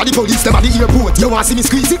 In front of the police, them at the airport. You want see me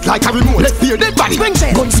squeeze it like a remote. Let's hear dead body.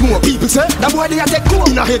 Gun smoke, people say that boy they a take cool.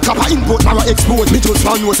 In a head copper import, para export. Me just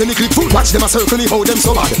found nose and me clip full. Watch them a circle me, how them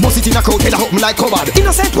so bad. Bust it in a crowd, head a hook me like cupboard.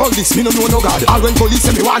 Innocent world this, me no know no God. All when police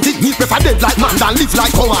say me want it, me prefer dead like man than live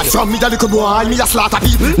like coward. From me the little boy, me a slaughter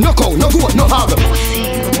people. No cow, no goat, no hog.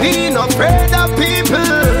 We no afraid of people.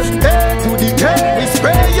 Head to the gate, we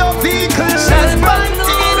spray your vehicle. Shell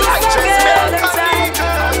bunting like Jamaica.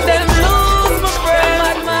 Them lose my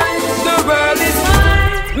bad mind. The world is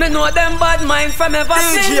mine. Me know them bad mind from ever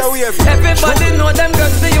since. Everybody know them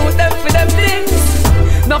girls to use them for them things.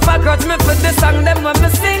 No forgot me for the song them when me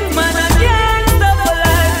sing. Man I can't stop for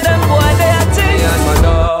life. Them boy they are things. Me and my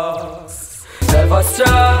dogs never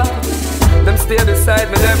stop. Them stay beside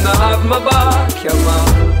me, them not have my back. Yeah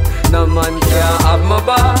man, no man can't have my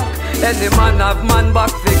back. Any man have man back,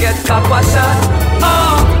 forget copper shot.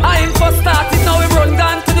 I ain't for started, now we run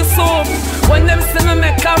down to the soup. When them see me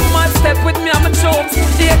make a mad step with me and my chokes.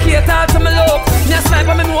 AK talk to me low, me a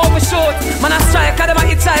sniper, me no overshot. Man a striker, them a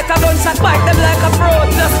hit like a gunshot, bite them like a fraud.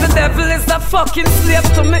 Just the devil is the fucking slave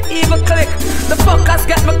to me evil click. The fuckers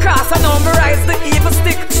get me cross, I know me rise the evil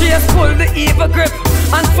stick. Chase pull the evil grip,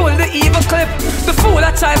 and pull the evil clip. The fool I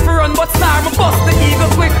try to run, but star me bust the evil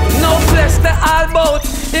quick. No flesh, the all bout.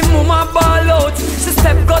 Him mama ball out. She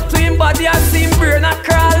step got to him body and see him brain and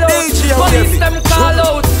crawl out. Police them call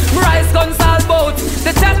out. Rise guns all bout.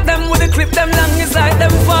 They tap them with the clip, them long is like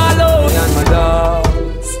them fall out. Me and my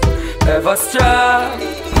dogs ever strap.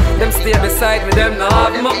 Them stay beside me, them not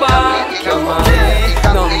have my back. Come on,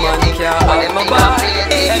 no man can't have my back.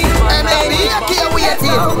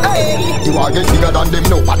 You are get bigger than them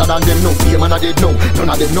now, better than them now. Fear man a dead now. None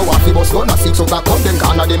of them know what the bus gun a 6 o'clock come. Them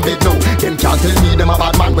can't them bed now. Them can't tell me them a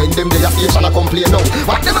bad man when them they a station a complain now.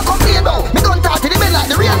 What them a complain now? Me gun talk to the men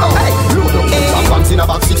like the rain now. Hey, load up some pants in a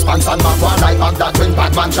bag, 6 pants and back one like Baghdad when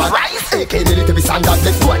bad man shot. AK nearly to be standard.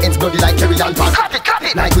 Left foot ends bloody like Kerry and Pan. Clap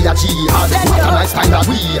it, like we a jihad. What a nice time that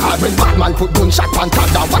we had when bad man put gunshot pan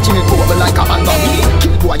tag down. Watching it go over like a band bag.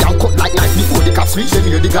 Kill boy and cut like knife before the cops reach them.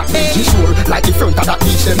 Hear the Glock beat. He sure like the front of that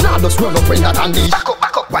beach. Them now just run up when that and leash. Back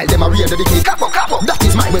up, while them a rear the cake. Clap up. That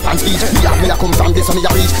is my weapon speech. Me have me a come from this so me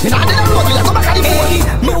a reach. Me not in the road, me a go back at the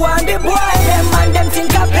phone. Me want the boy, them and them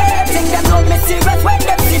think of hating. Them know me serious when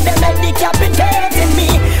them see them head decapitating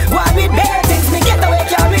me. Why with bad things, me get away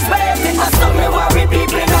carry waiting. That's how me worry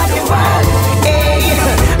people in the world. Hey,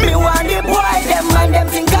 me want the boy, them and them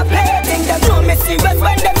think of hating. Them know me serious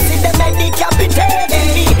when them see them head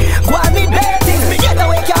decapitating me. Why with bad things, me get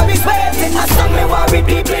away carry waiting. That's how me worry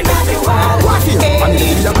people in the world. And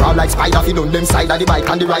they a crowd like spider, fi done them side of the bike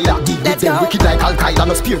and the rider. Deep them wicked like Al-Qaeda,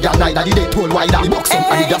 no spear girl neither. The dead toll wider. The box up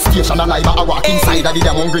and the gas station alive. I walk inside of the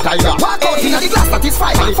damn hungry tiger. Walk out in the glass that is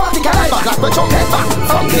fire. 40 caliber, like we jump head back.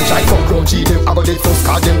 From the shy come chrome G them, I go dead first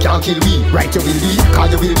cause them can't kill me. Right you will be,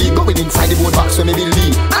 cause you will be. Going inside the boat box so me will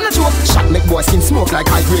be. And a joke, shot make boy skin smoke like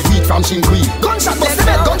high grade weed from Shinkwi. Gunshot bust the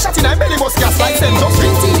bed, gunshot in a belly bust gas like St. Just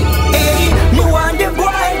Trinity. Hey, me want the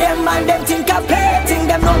boy, them and them think of hating.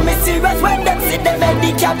 Them know me serious when them see them head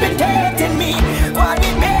decapitating me. Want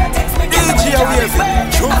the bad things, me get DJ WAVEY,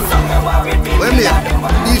 when me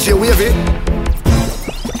DJ WAVEY,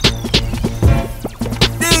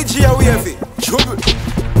 DJ WAVEY, trouble.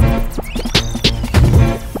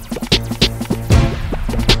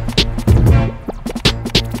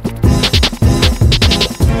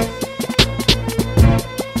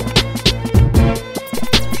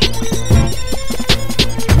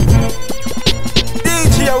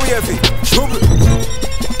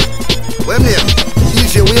 When me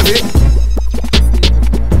DJ WAVEY,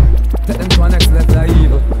 take them to a next level of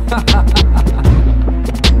evil.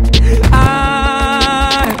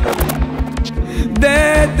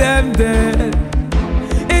 Dead.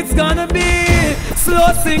 It's gonna be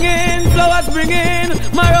slow singing, flowers bringing,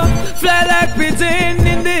 my rough fly like pigeon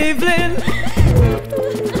in the evening.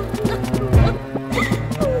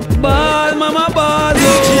 Ball, mama, ball.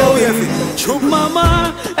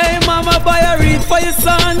 Mama, hey mama, buy a read for your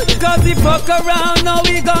son. Cause he fuck around, now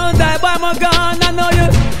he gon' die by my gun. I know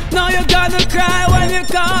you gonna cry when you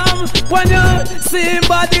come. When you see him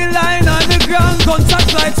body lying on the ground.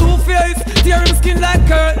 Gunshots like two-face, tear him skin like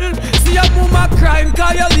curtain. See a mama crying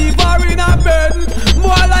cause you leave her in a burden.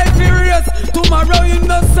 More life furious, tomorrow you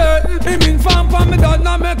not certain. Him in farm for me done,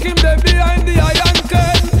 now make him dead behind the iron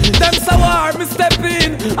curtain. Them so hard, me step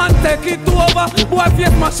in and take it over. Boy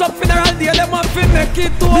face mash up funeral day, them have to make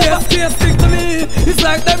it over. Yes, stick to me, it's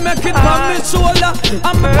like them make it from me shoulder.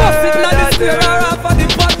 I'm bust it now the steer or off of the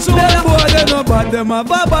patrol. Them boy they no bad, them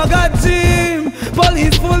have a bag of gym.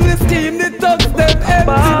 police full with scheme, the thugs them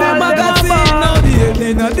empty the magazine. Now the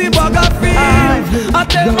ending of the bag of fiend. I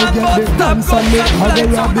tell man but stop how they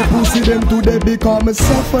rob the pussy them today because me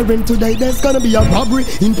suffering today. There's gonna be a robbery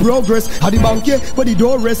in progress. At the bank, yeah, where the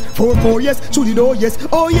door rest. 4 yes, through the door, yes.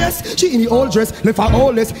 Oh yes, she in the old dress. Left her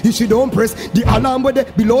all less if she don't press. The alarm with the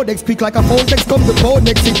below deck speak like a phone text. Come the phone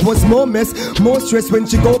next. It was more mess, more stress when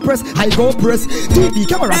she go press. I go press. TV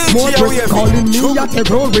camera, more press. Calling me a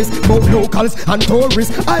terrorist. Both locals and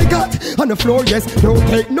tourists. I got on the floor, yes. Don't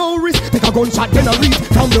take no risk. Take a gunshot, then I read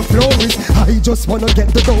from the florist. I just wanna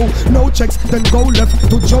get the dough. No checks, then go left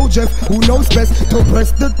to Joe Jeff, who knows best to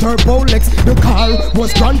press the turbo legs. The car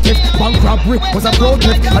was granted, bank robbery was a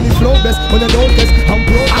project, and it flow best when the don't test. I'm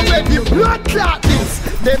broke. I read the blood clot this.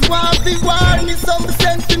 Them want the war, me some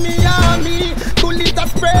sense to me army. Bullet a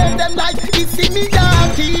spray them like it's in me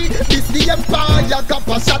Yankee. This the empire, got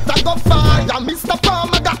a shot I go fire. Mr.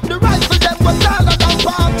 Farmer got the rifle, them was taller than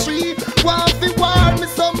palm tree. Want the war, me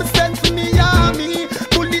some sense to me army.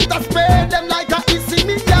 Bullet a spray them like a it's in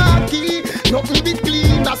me Yankee. Nothing be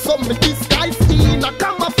clean, a some disguise in a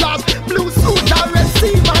camouflage. Blue suit, a red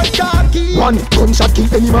sea, my khaki. One gunshot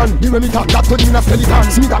kill any man. The way me talk that turn in a skeleton.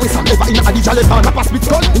 See me that way some never in a Adijalepan. A pass with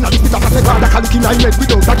skull in a little bit of a second. I can look in a head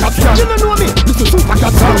without a cat scan. You don't know me. This is super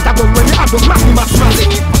cat sound. That gun when you have those massive smash.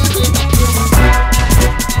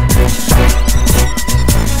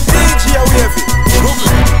 DJ Wavy.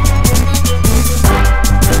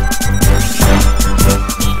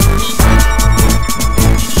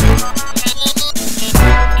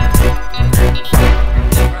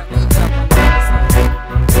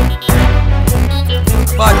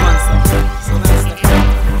 Bad man, sir. So nice, sir.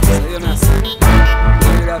 So you know, sir.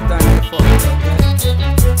 You will have time to fuck, okay?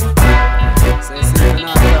 So you see, you're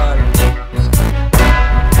not all.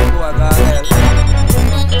 Go a hell.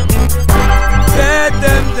 Let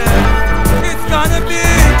them down. It's gonna be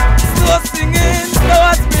slow singing,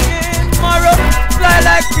 slow springing. Tomorrow, fly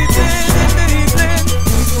like pigeon in the evening.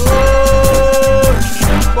 Oh,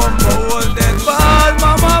 bumbo hold that ball,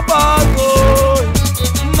 mama ball, boy.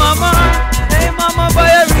 Mama. Mama, buy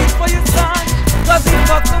a ring for your son. Cause he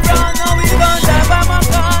fucks around, now we gon' die by my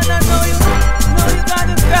gun. I know you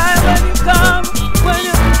gotta cry when you come. When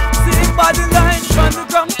you see body lines from the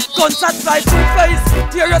drum. Gunshot fly through face,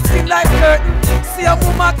 tear your skin like curtain. See a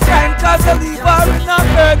woman crying cause they leave her in a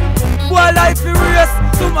burden. Boy life is race,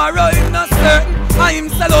 tomorrow is not certain. I him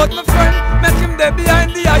sell out my friend, make him there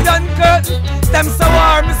behind the iron curtain. Them so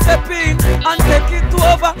war me step in and take it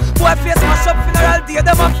over. Boy face mash up funeral day,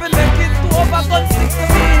 them have to make it over. Gun stick to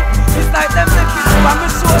me, it's like them make it over my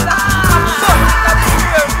shoulder. I'm busting up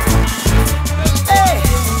here. Hey,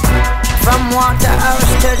 from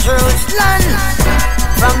Waterhouse to Jerusalem,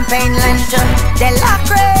 from Painland to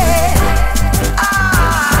Delacre.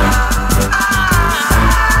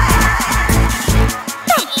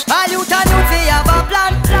 All you can do fi have a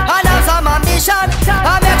plan and have some ambition.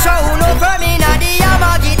 I make sure who know firm inna the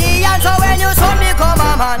Armageddon. So when you son become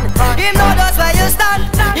a man, him know just where you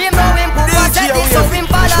stand. Him know him put what's set it, so him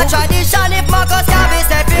follow tradition. If Marcus can be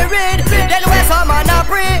set fi read, then where some man a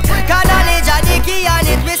pray. Can knowledge a the key and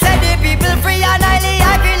it we set the people free. And highly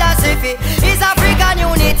high philosophy is African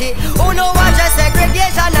unity. Who know what just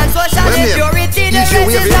segregation and social impurity. The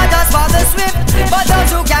race is not just for the swift, but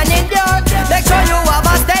those who can endure. Make sure you have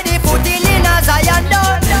a steady footing in a Zion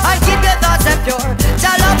door. And keep your thoughts pure.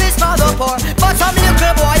 Your love is for the poor. But some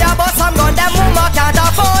little boy about some gun them woman can't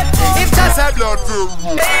afford. If just a blood to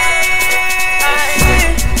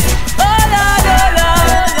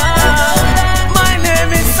my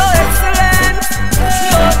name is so excellent.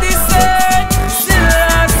 Lord discern,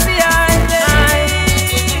 Selassie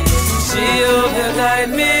she will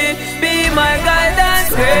guide me, be my guidance,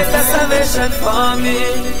 great salvation for me.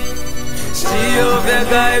 Jehovah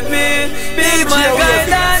guide me, be my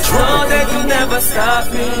guidance, no they could never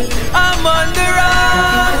stop me. I'm on the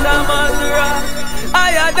rock, I'm on the rock.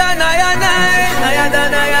 Higher than I.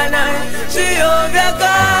 Jehovah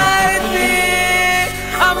guide me,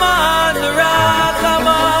 I'm on the rock, I'm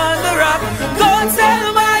on the rock. Don't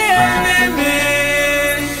tell my enemy,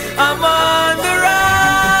 I'm on the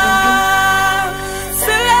rock.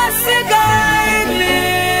 Selassie guide me,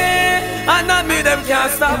 and not me them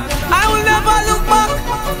can't stop. I will never look back.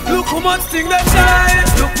 Look how much thing them shine.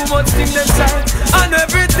 Look how much thing them shine. And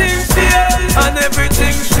everything fail. And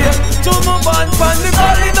everything fail. To my band from the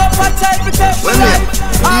calling up a child to take my life.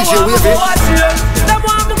 I want to go a jail. Them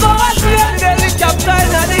want to go a jail. Helicopter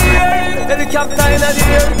in the air. Helicopter in the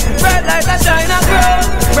air. Bright light a shine a girl.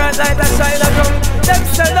 Bright light a shine a girl. Them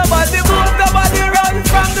sell the body move, the body run.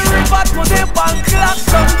 From the river to the bank clock.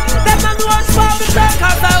 Them don't know what's for the track.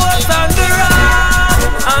 Cause I was on the run.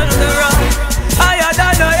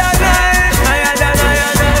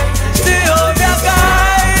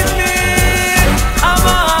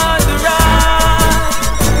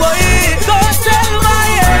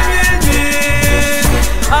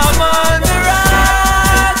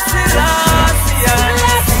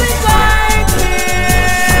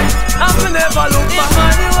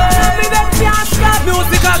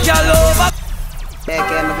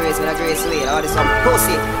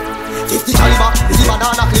 50 caliber, this is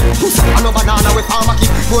banana clip. Pussy and no banana with farmer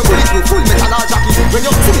kick. More bulletproof, full metal or jacket. When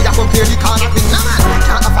you see me, I compare the corner quick. Nah man,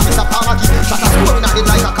 can't afford me some farmer kick. Shot a score in a head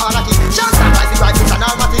like a corner kick. Chance and price, the rifles and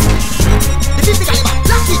armatic. The 50 caliber,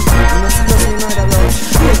 black it. You know see me murder boss.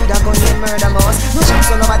 You with a gun, you murder boss. No chance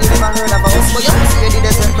so nobody never heard of us. But you see you did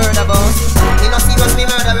this murder boss. You know serious me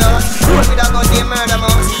murder boss. You with a gun, you murder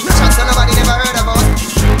boss. No chance so nobody never heard of us.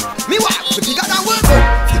 Me what? But you got that work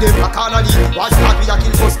up. Them a carnally, watch part we a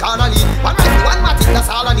kill first carnally. One rifle, one matic, that's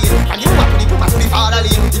all I need. And you want to the puma to the fatherly.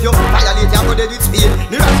 If you violate, you go dead with speed.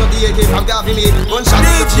 The rest of the AK from Gavi made. Gunshot,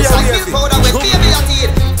 it's like milk powder with baby a teeth.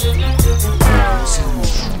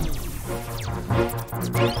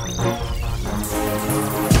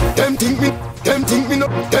 Them think me no,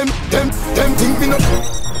 them think me no,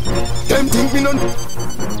 them think me no.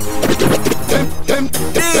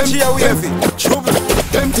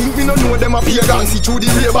 Them think me no know them a pagan. See through the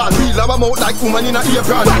label, real love them out like woman in a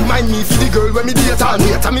apron. Bad mind me for the girl when me date on.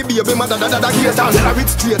 Later me baby mother da gate on. Tell her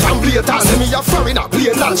it's straight and blatant. Say me a foreigner,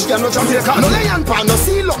 plain land, she a no Jamaican. No lion pan, no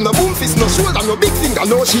seal up, no boom fist, no shoulder, no big finger,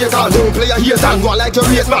 no shaker. Don't play a hater, go like your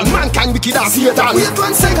rate man. Mankind wicked as Satan. Wait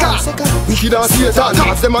 1 second, wicked as Satan.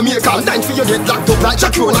 Half them a make on, 9 for you get locked up like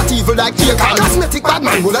Jackie. Not evil like Acon. Cosmetic bad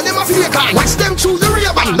man, all of them a fake on. Watch them through the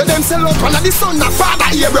Ray-Ban. Let them sell out one of the son of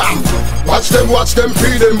Father Abraham. Watch them,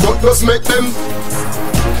 free them, but just make them.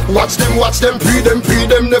 Watch them, free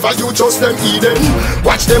them, never you trust them, eat them.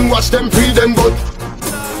 Watch them, free them, but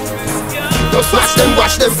just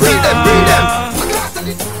watch them, free them.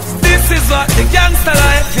 This is what the gangster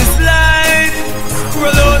life is like.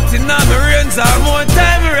 Roll out in my range, or more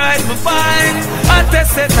time ride my bike. I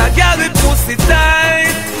test it, a girl with pussy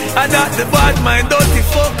tight. I got the bad mind, dirty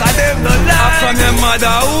fuck, I them no lie. From your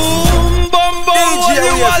mother womb, bumbo,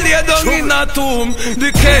 you all lay down in a tomb.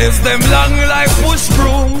 The case them long like push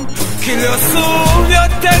broom. Kill you soon, you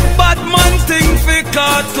take bad man thing for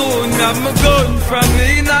cartoon. Me and my gun from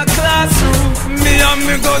me in a classroom. Me and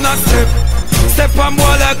me gonna step on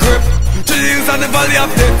board a grip. 3 years on the valley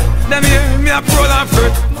of death. Them here, me a pro and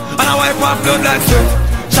fruit. And I wipe off blood like sweat.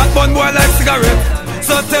 Shot bun boy like cigarette.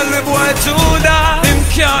 So tell the boy Judah, him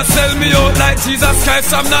can't sell me out like Jesus Christ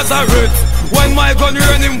from Nazareth. When my gun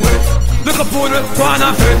run him wet, look up on the corner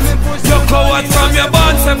of it. You coward from your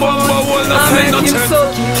band, say bumbo will not say nothing.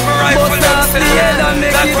 Rifle them say that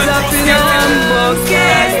when you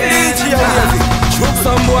get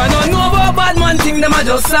some boy don't know about bad man thing, them a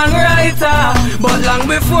just songwriter. But long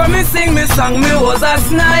before me sing me song, me was a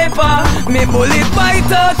sniper. Me bullet bite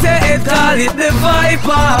out your head, call it the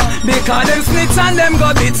viper. Because them snitch and them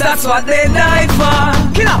go bitch, that's what they died for.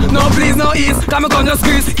 Killer, no please, no ease, cause me gun just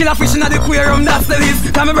grease. Killer fish in the aquarium, that's the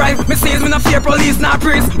least. Cause me bribe, me sees me no fear police, not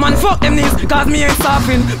priest. Man fuck them knees, cause me ain't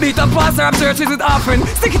stopping. Beat up pastor of churches with offering.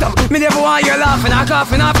 Stick it up, me never want you laughing or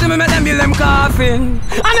coughing. After me make them build them coughing.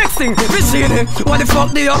 And next thing, fish shading. What the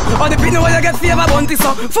fuck do you? Or the people where you get favor bounty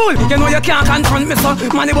so. Fool, you know you can't confront me so.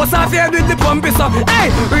 Money bust off your head with the pumpy so.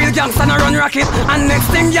 Hey, real gangster no run racket. And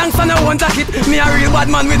next thing gangster no one jacket. Me a real bad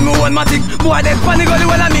man with me one matic. Boy dead funny gully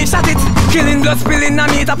well I me shot it. Killing blood spilling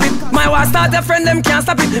and me tap it. My war start a friend them can't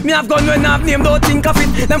stop it. Me have gun when I have name don't think of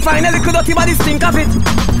it. Them finally could dirty body stink of it.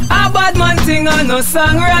 A bad man thing and no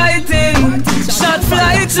songwriting. Shot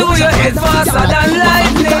fly through your head faster than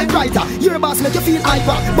lightning. Writer, your boss make you feel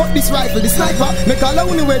hyper. But this rifle, the sniper, make all the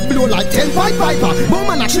only way blow like 10 pipe piper.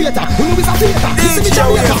 Bowman a traitor, who is a traitor. You see me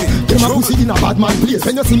Jamaica. Them a pussy in a bad man place.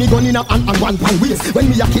 When you see me gun in a hand and one pan waist.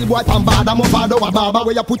 When me a kill boy pan bad, I'm a bad over barber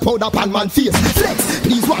where you put powder pan man face. Flex,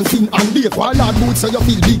 please one thing and beef. While hard boots so you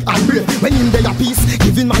feel big and brave. When in there a piece,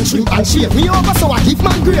 giving man shrimp and shave. Me over so I give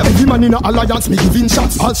man grave. Every man in a alliance me giving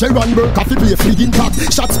shots. All Sharon Burke coffee play friggin' cat.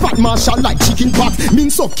 Shots spot marshal like chicken pot.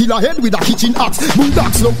 Mince up killer head with a kitchen axe.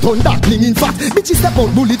 Bulldogs look turn that blingin' fat. Bitches step out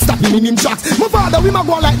bullets stopping him in tracks. My father we ma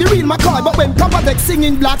go like the real McCoy. But when Copperdeck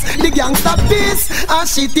singing blacks, the gangster piss and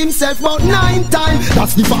shit himself about 9 times.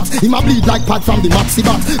 That's the fact. He ma bleed like pad from the maxi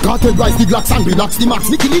box. Cartel rise the glocks and relax the max.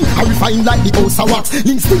 Me kill him and refine like the house of wax.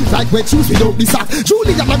 Links stink like wet shoes without the sack.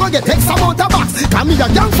 Julia ma go get X amount of box. Cause me a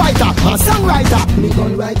gang fighter, a songwriter. Me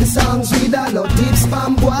gon' write the songs with a lot deep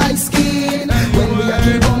spam boy skin. When we a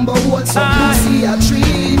kill bumbo hold some pussy a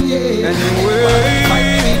tree, yeah.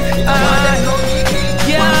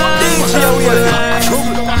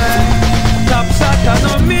 Top shot and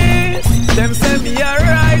no miss. Them say me a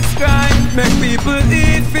rice crime. Make people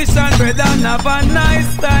eat fish and bread and have a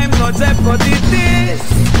nice time. No jeopardy this,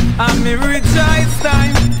 and me rejoice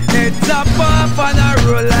time. Head chop off and I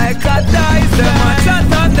roll like a dice. Them a chat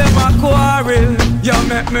and them a quarrel. You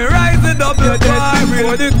make me rise it up your dead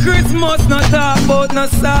before the Christmas. Not talk about no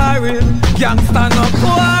sorry. Gangsta no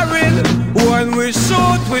quarrel. When we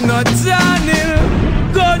shoot we not channel.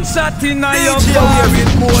 Gunshot in a your forehead.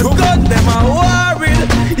 Both gun them a worried.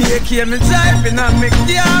 You came me driving and me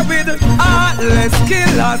carried. Heartless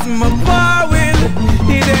killers me par with.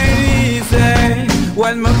 It ain't easy.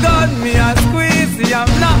 When my gun me a squeeze, I'm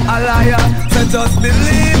not a liar. So just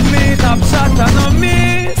believe me, top shot and no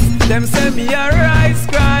miss. Them say me a rice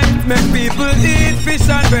crime. Make people eat fish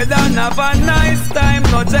and bread and have a nice time.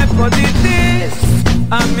 No jeopardy this,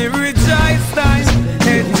 and me rejoice time.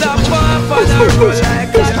 Head chop off and I roll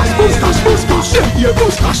like a yeah,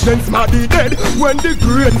 bush then smarty dead when the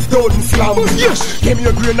grains done slam. Yes, give me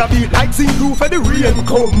a grain a beat like zinc roof for the rain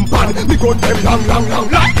come pan. Me gun them long, long, long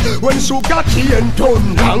like when sugar cane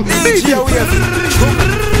turn long.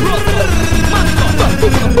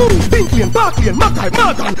 Pink lane, Park lane, Mackay,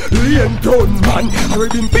 Morgan, lane done man. I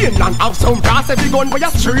read in Painland, have some gas every gun where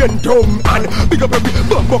you straight tongue and big up every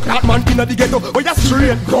bumbo clat man in the ghetto where you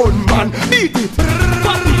straight gun man. Beat it,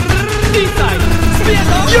 party, inside.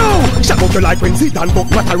 Yo! Shut up your like when Zidane buck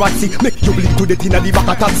Matarazzi. Make you bleed to the tin of the back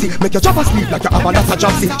of taxi. Make your chopper sleep like your Havana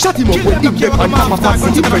Sajapsi. Shut him up when him get on top of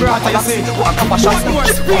taxi. Different rata you say, walk up a shot.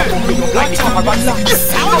 Yes, walk up me up like paparazzi.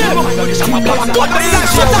 Yes,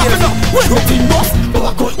 when the team boss,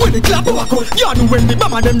 when the clap, you know when the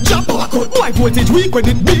mama them jump. High voltage weak when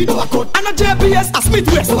it beat. And a JPS, a Smith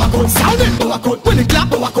West. Sound it, when the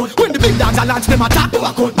clap, when the big dogs are launch them attack.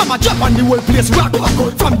 Mama jump on the whole place rock.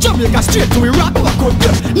 From Jamaica straight to Iraq.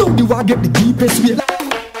 Now the war get the deepest way.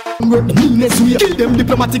 Work the meanest way. Kill them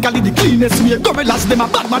diplomatically the cleanest way. Gorillas them a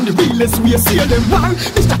bad man the realest way. Seal them war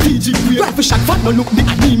the strategic way. Rifle shot fat no look the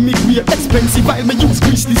anemic way. Expensive while me use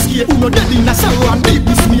grease this year. Who no dead in a sorrow and beat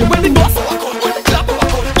this way. When the boss when the clap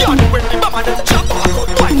you know when the mama them chop.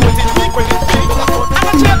 Why was it weak when it beat? And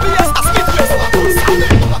a JPS a Smith West.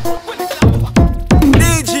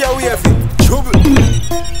 DJ WAVEY, trouble.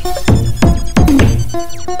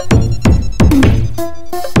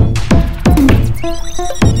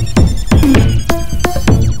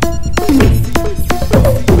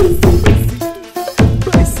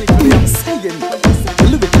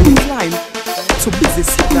 So busy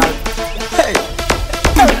signal. Hey,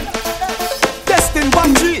 hey. Testing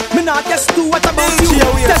 1 G. Me not test 2. What about you?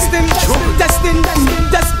 Testing, testing,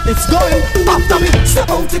 test. It's going after me. Step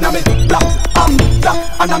out in a me. Black, black,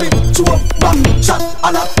 and a me. 2 1 shot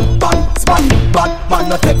and a bang, span. Bad man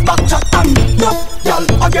no take back chat and no y'all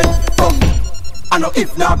again come. I know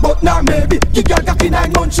if not, but now maybe. You girl got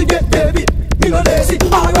 9 months she get baby. Me no lazy.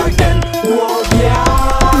 Alright then. Oh yeah,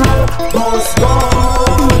 boss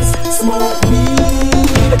guns, smoke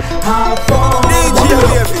weed, have fun. DJ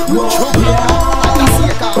WAVEY,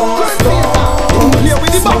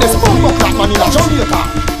 with the baddest bumbo clap man in a Jamaica.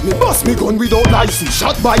 Me bust me gun without license.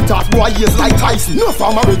 Shot by tough boy ears like Tyson. No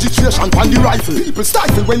farmer registration on the rifle. People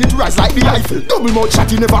stifle when it rise like the Eiffel. Double mouth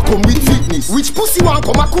chatty never come with fitness. Which pussy want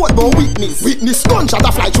come a court but witness. Witness gunshot a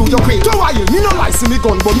fly through your crate. So while me no license me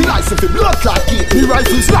gun but me license for blood clot kid. Me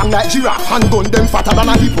rifles long like giraffe. Handgun them fatter than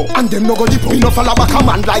a hippo. And them no go dippo. Me no follow back a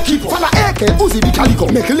man like hippo. Follow AK, Uzi the calico.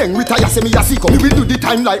 Make a leng retire say me a sicko. Me will do the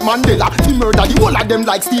time like Mandela. Me murder the whole of them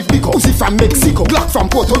like Steve Biko. Uzi from Mexico, Glock from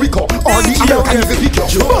Puerto Rico. All the American even pick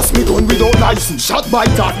you. Bust me gun without license. Shot by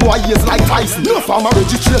tough boy ears like Tyson. No farmer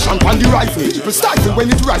registration on the rifle. People stifle when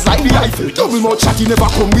it rise like the Eiffel. Double mouth chatty never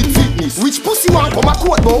come with fitness. Which pussy want come a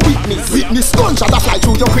court but witness. Witness gunshot a fly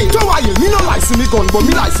through your crate. So while me no license me gun but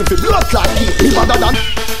me license for blood clot kid. Me better than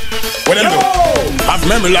what them do? Have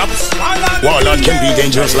memory lapse. Warlord can be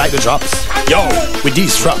dangerous like the drops. Yo, with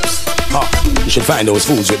these traps. You should find those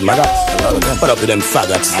fools with maggots. What up to them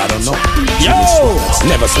faggots? I don't know. Yo!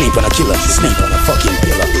 Never sleep on a killer, sleep on a fucking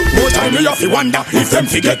pillar. More time you have to wonder if them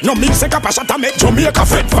forget. No mix a capacity to make Jamaica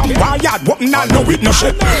fed. From Bayard, what now no with no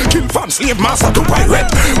shit. Kill from slave master to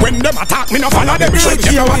pirate. When them attack me no follow them shit.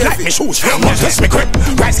 Them not like me shoes, must test me quick.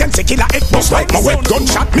 Rise them say killer it bust like my wet.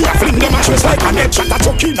 Gunshot me a fling them a trace like a net. Shot a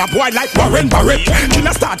to kill a boy like Warren Barrett.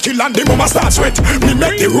 Killer start kill and the mama start sweat. Me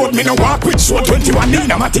make the road, me no walk with sword. 21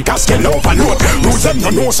 Nina-matic a scale overload. Rules them no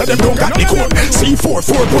know so them don't got the code. C4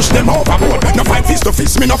 push them overboard. No fight fist to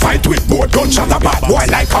fist, me no fight with board. Gunshot a bad boy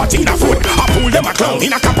like Cartina food. I pull them a clown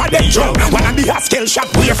in a cup of day drum. One of the hard scale shot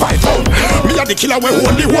weigh 5 pound. Me a the killer we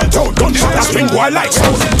hold the whole town. Gunshot a string boy like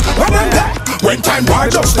stone. When them there, when time boy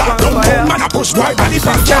just start. Don't come man a push boy body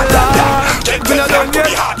from cat. Get the down to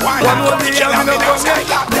the hard boy. One more the killer me no sky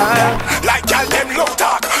like y'all them low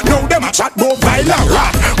talk. Now them a chat bout violent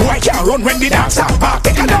rat. Boy can't run when the dance start back.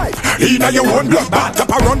 Take a dive inna your own blood bath. Up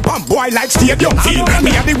a run pump boy like stadium field.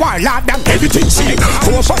 Me and the warlord and everything see.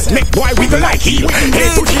 Force us make boy wiggle like he.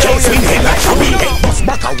 Head to the case swing head like a wheel. Head bust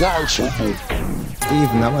back a wall so.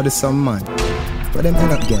 Steve, now what is some man? What them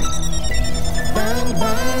end up getting?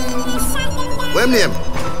 What name?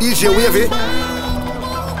 DJ Wavy.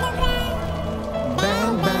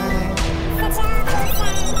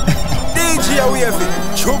 DJ Wavy,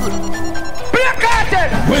 trouble.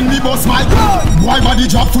 When we bust my gun, why body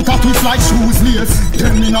drop foot a twist like shoes lace?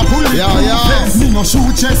 Tell me no pull it, face. Me no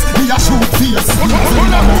shoot chest, me a shoot face. Steve,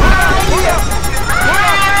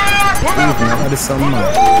 now what is some man?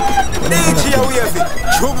 DJ Wavy,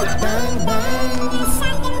 trouble.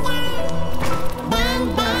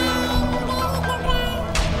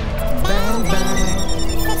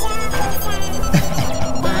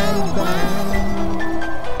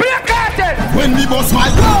 When we bust my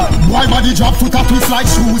gun, why body drop foot a twist like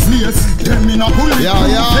shoes lace? Tell me no pull it,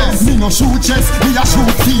 face. Me no shoot chest, me a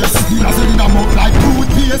shoot face. The laser in a mouth like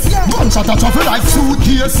toothpaste. Gunshot a travel like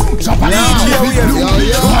suitcase. Japanese with blue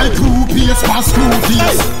like crew paste, pass crew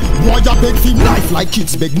face. Boy a beg for life like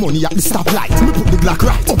kids beg money at the stoplight. Me put the Glock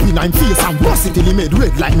right up in I'm face and bust it till he made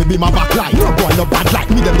red like me be my backline. No boy no bad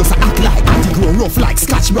like me, them just act like anti-grown rough like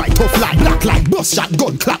scotch bright, tough like black like bust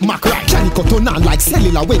shotgun clap mac right. Can you cut on like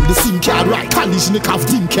cellular when the SIM card right? College nick have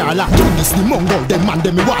team care like don't this the mongo, them man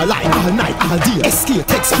them me war like all night, all day. Escape,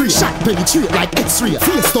 text free, shot penetrate like X-ray.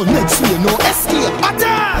 Face done next way, no escape.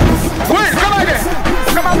 Attack! Wait, come again.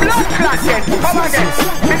 Come on, blood clot then. Come again.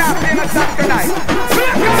 Me not play no song tonight.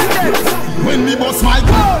 When we bust my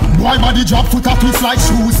gun, boy body drop foot a twist like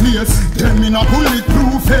shoes lace. Tell me no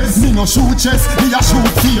bulletproof face. Me no shoot chest, me a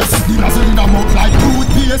shoot face. The laser in a mouth like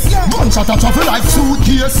toothpaste. Gunshot a travel like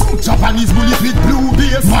suitcase. Japanese bullet with blue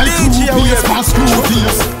base. My crew base, pass crew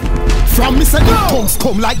face. From me say tongues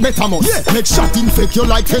come like metamos. Make shot infect you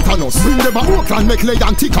like tetanus. Bring them a Oakland, make leg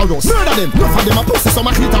and ticaros. Murder them, enough of them a pussy, some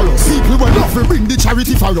a clitoris. People will love we bring the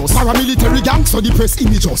charity for us. Paramilitary gang, so the press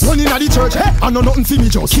images. Running at the church, I know nothing for me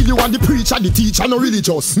just. Kill you and the preacher, the teacher, no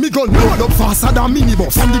religious. Me gun load up faster than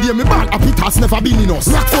minibus. From the day me ball, a pit has never been in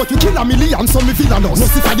us. Rockford we kill a million, so me feel on us.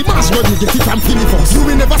 Must if I the mash word me get it from Philippus. You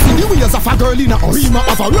will never see the wheels of a girl in a us. Rima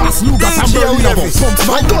of a Ross, Lugas and Berlin of us. Pumps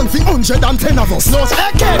my gun for 110 of us. Nose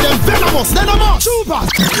AK, them venomous, then I'm on.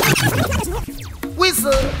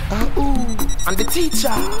 Whistle, and the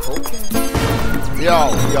teacher. Okay.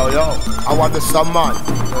 Yo, I want the some man.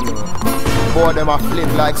 Boy, them a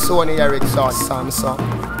flip like Sony Ericsson, Samsung.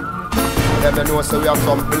 Them know so we have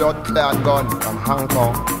some blood-clad gun from Hong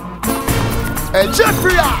Kong. Hey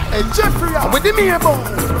Jeffrey, with the me boy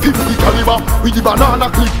 50 caliber, with the banana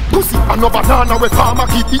clip. Pussy and no banana with farmer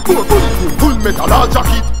keep. It go bulletproof, full metal all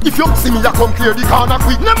jacket. If you see me, I come clear the corner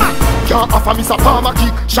quick. No man, can't offer me some farmer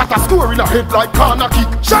kick. Shot a score in a head like corner kick.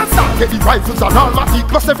 Shots start, get the rifles and all matic.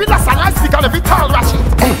 Plus every last and I speak and every tall ratchet.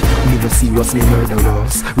 Hey, me no serious, me murder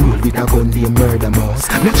us. Roll with a gun, they murder us.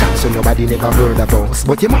 No chat so nobody never heard of us.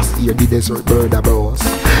 But you must hear the desert bird of us.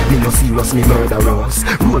 Me no serious, me murder us.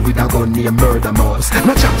 Roll with a gun, they murder us.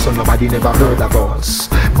 No chat so nobody never heard of us.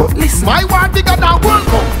 But listen, my war bigger than World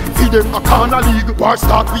Cup. Feed them a corner league. War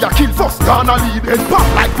start, we a kill first, corner lead. Head pop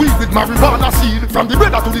like weed with marijuana seed. From the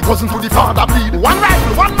brother to the cousin to the father bleed. One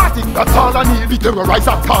rifle, one matic, that's all I need. We terrorize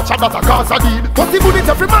and torture, that's a Gaza deed. 40 bullets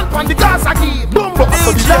every man on the Gaza key. Bumbo,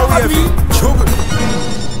 so the Gaza deed.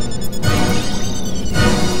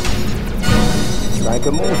 Like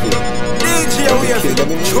a movie. DJ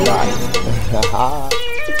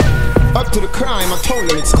Up to the crime, I told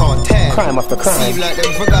them it's kartel. Crime after crime. Seem like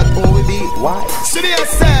them forgot who we be. Why? So they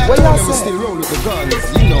said, well, told them we still roll with the guns.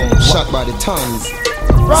 You know, shot by the tons.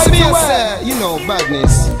 Right, so they said, you know,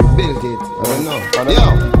 badness. Build it. I don't know.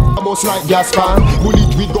 Yo. A boss like gas pan.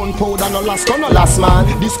 Bullet with gunpowder, no last gun, no last man.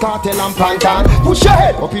 This cartel and plantain. Push your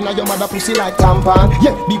head up in your mother pussy like tampon.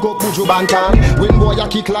 Yeah, big up Buju Bantan. When boy a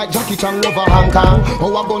kick like Jackie Chan over Hong Kong.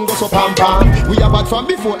 Our gun goes up pam pam. We are bad from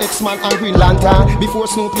before X-Man and Green Lantern. Before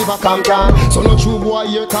Snoop live a Compton. So no true boy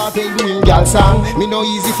here cartel doing gal song. Me no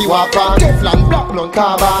easy fi walk on. Teflon, black blunt,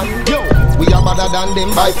 carbon. Yo. We are better than them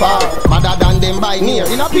by far, better than them by near.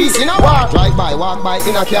 In a peace, in a war, drive by, walk by,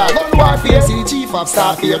 in a car. Gun warfare, see the chief of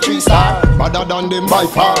staff here, 3-star. Better than them by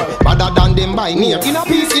far, better than them by near. In a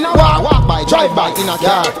peace, in a war, walk by, drive by, in a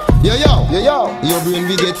car. Yo, your brain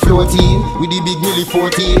we get floating with the big milli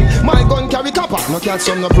 14. My gun carry copper, no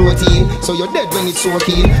calcium, no protein. So you're dead when it's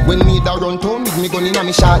soaking. When me da run town with me gun in a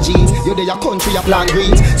me short jeans. You there your country, you plant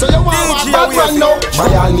greens. So you want a bad one now?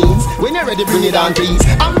 By all means, when you're ready, bring it on please.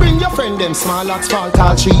 And bring your friend them small axe, fall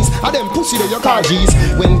tall trees. And them pussy there your car G's.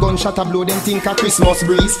 When gunshot a blow, them think a Christmas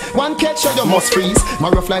breeze. One catch you must freeze. My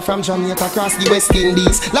rough life from Jamaica across the West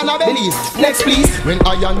Indies. Land of Belize, next please. When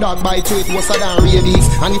iron dog bite to it was a than rabies.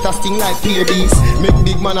 And it a sting like babies. Make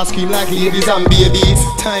big man a scream like ladies and babies.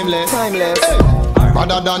 Timeless. Hey.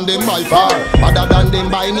 Rather than them by far, rather than them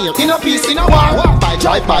by near. In a peace, in a war, walk by,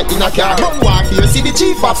 drive by, in a car. Run walk here, see the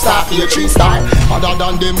chief of staff here, 3-star. Rather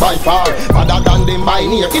than them by far, rather than them by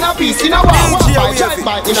near. In a peace, in a war, walk by, drive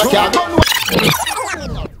by, in a car.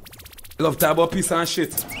 Run walk. Love talk about peace and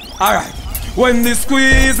shit. Alright. When the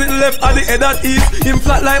squeeze, it left at the head that eat. Him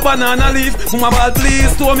flat like banana leaf. Mama ball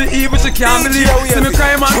please, told me evil, she can't believe. See me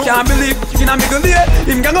cry man, can't believe. In a middle day,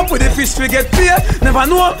 him gang up with the fish we get paid. Never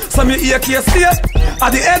know, so me ear case stay.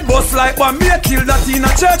 At the head bust like one me kill that in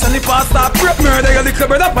a church. And the pastor prep murder your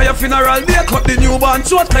little brother for your funeral day. Cut the newborn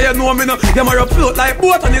short, cause you know me no. You marry float like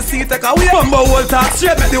boat and the sea take away. Bumbo whole talk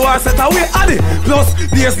straight, make the war set away. Addy, plus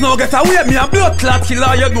there's no get away. Me a blood clot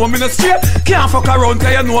killer, you know me no straight. Can't fuck around,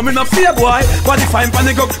 cause you know me no fear boy. Body fine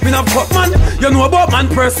panic up, me no fuck man. You know about man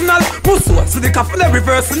personal. Pussy so the cafe every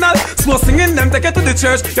personal. Slow singing them take it to the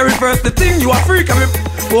church. You reverse the thing, you a freak and me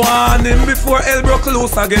warn him before hell broke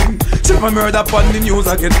loose again. Chip a murder upon the news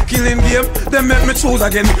again. Killing game, them make me choose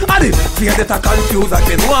again. Addy, fear that I confuse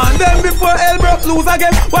again. Warn them before hell broke loose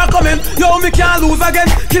again. Welcome in, yo me can't lose again.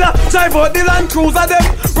 Killer, drive out the Land Cruiser them.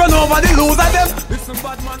 Run over the loser them. Listen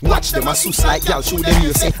bad man. Watch them a sus like y'all show them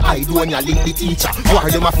you say I do when you link the teacher. War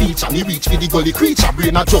them a feature, me reach for the gully creature.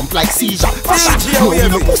 Brain a jump like seizure. Fashion, no me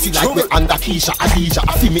no pussy like we under Keisha. Adija,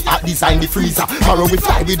 I feel me at design the freezer. Tomorrow we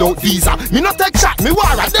fly without visa. Me not take chat, me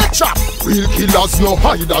war a dead trap. Real killers no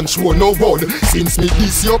hide and show no one. Since me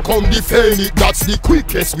this you come defend it. That's the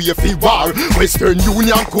quickest way for war. Western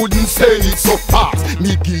Union couldn't send it so fast.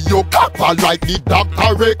 Me give you copper like the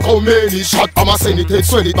doctor recommend it. Shot from a senate head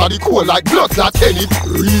swell it body cool like blood clot any.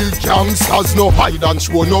 Real gangsters no hide and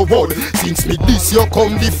show no one. Since me this you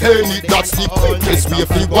come defend it. That's the quickest way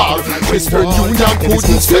for war. Western Union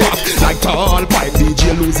couldn't send it. Like tall pipe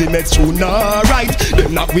DJ losing next tune alright.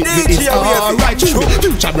 Them not with me it's alright.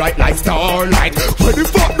 Future bright like starlight. Where the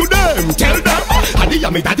fuck do them? Tell them. Adi ya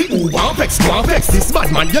me daddy who want vex. This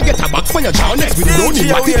bad man you get a box for your jaw next. With the brownie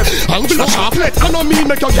matty angular chocolate. I know me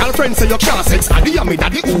make your girlfriend say you can't sex. Adi ya me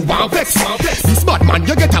daddy who want vex. This bad man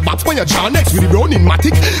you get a box for your jaw next. With the brownie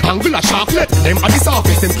matty angular chocolate. Them at the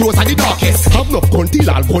surface, them close at the darkest. Have no gun till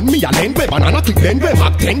I'll gun me a lend way. Banana click lend way.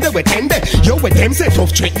 Mac 10 we 10 day. Yo with them say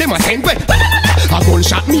tough trick them a send way. A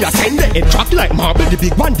gunshot me a send way. It track like marble the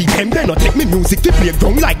big one the tembe. No take me music to play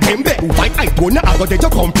ground like tembe. Who fight I don't know I got to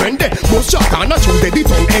comprehend. Most shot and a show the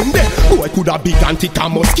tongue end. Boy could have big antique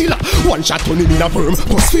and muscular. One shot turning in a firm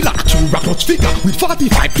cause filler. Cura clutch figure with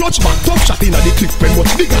 45 clutch back. Top shot in a the clip when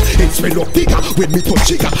much bigger. It smell up bigger when me touch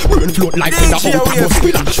jigger. Burn float like when a out of a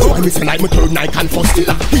spiller. So I miss like me turn like and for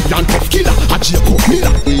stiller. He and tough killer a Jacob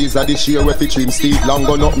Miller. These are the sheer with the trim Steve. Long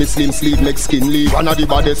gun up me slim sleeve make skin leave. One of the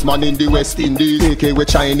baddest man in the West Indies. AK with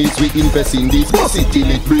Chinese we invest in these. Bust it till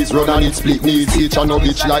it breeze run and it split knees. Each and no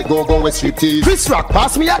bitch like go with striptease. Chris Rock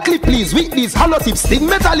pass me a clip please. With these hollow tips sting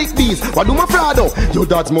metallic bees. What do my frado? Your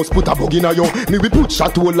dads must put a bug in a yo. Me we put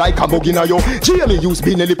shot hole like a bug in a yo. Jamie use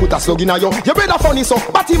Benelli put a slug in a yo. Your brother funny so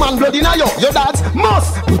batty man blood in a yo. Your dads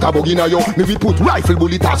must put a bug in a yo. Me we put rifle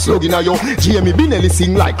bullet a slug in a yo. Jamie Benelli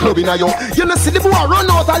sing like club in a yo. You know see the boy run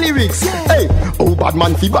out of lyrics. Hey, oh bad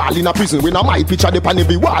man fi ball in a prison. When a my picture dey pan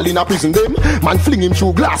every wall in a prison. Them man fling him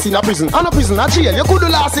through glass in a prison. And a prison a jail. You could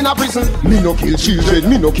last in a prison. Me no kill children.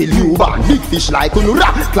 Me no kill newborn. Big fish like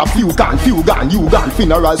unura. Clap few gun, you gun.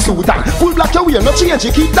 Funeral suit and full black your way. No change.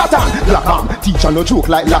 You keep that on. Black arm. Teacher no joke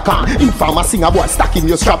like Lacan. Informer sing a boy stacking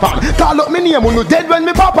your strap on. Call up me name when you dead when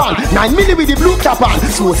me pop on. 9 milli with the blue cap on.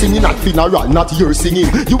 So singing at funeral, not your singing.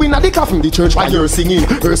 You in a the coffin the church while you're singing.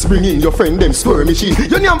 Earth bringing your friend them sperm machine.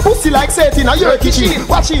 You name pussy like set in a your kitchen.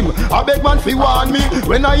 Watch him. I beg man fi warn me.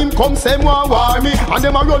 When I him come say more war me. And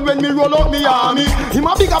them a run when me roll out me army. Him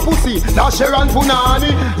a bigger pussy. That Sharon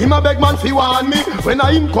Funani. Him a beg man fi warn me. When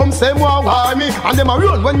I him come say more war me. And them a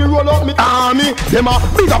run when me roll out me army. Them a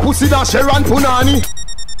bigger pussy than Sharon Funani.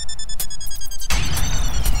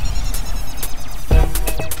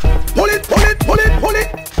 Pull it, pull it, pull it, pull it.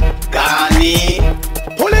 Gani.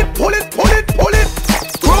 Pull it, pull it, pull it, pull it.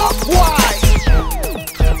 Rock wide.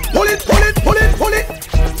 Pull it, pull it, pull it, pull it.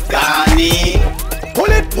 Gani.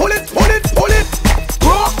 Pull it, pull it, pull it, pull it.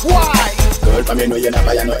 Rock wide. Girl For me know you never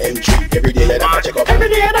buy no M3. Every day you da check up. Every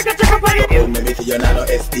day you da check up on you. Oh, me see you no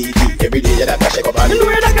STD. Every day you da check up on you.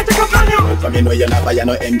 You da check up on you. For me know you never buy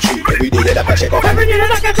no M3. Every day you da check up. Every day you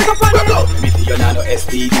da check up on you. Me see you no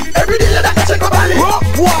STD. Every day you da check up on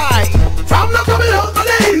you. Why? From not coming out of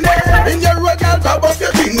the in there. In your road, girl, pop up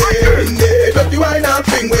your thing there. In there, don't you wine and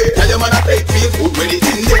swing way. Tell your man I take feel good when it's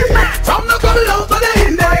in there. From not coming out of the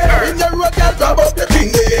in there. In your road, girl, pop up your thing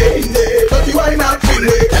there. In there, don't you wine and swing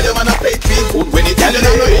way. Tell your man I take feel good when it's in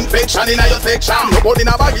there. No infection in your section. No body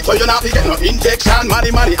in a baggy, so you not get no injection.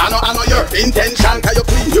 Money, I know your intention. Can you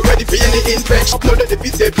clean? You ready for any infection? Upload the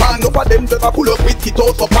visit plan. No for them to pull up with it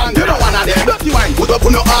out for pan. You know one of them. Dirty wine, put up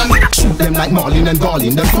on your hand. Shoot them like Marlin and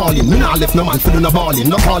Darling, them falling. Me nah left no man for do no balling.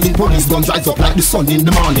 No calling, police gun rise up like the sun in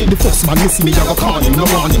the morning. The first man me see me, I go call him, no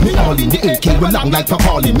warning. Me all in, the AK will long like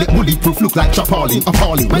Papalin. Make bulletproof look like Chapalin,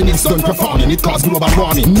 appalling. When it's done performing, it cause global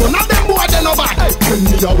warning. None of them boy, they no bad. When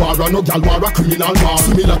me a war, no gal war, a criminal war.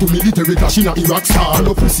 Similar to military clash in a Iraq star.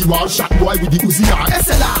 No pussy war, shot boy with the Uzi R.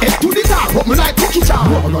 SLR, head to the top, but me like cookie jar.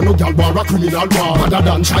 War, no gal war, a criminal war. Other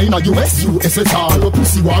than China, US, USSR. No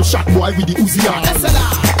pussy war, shot boy with the Uzi R.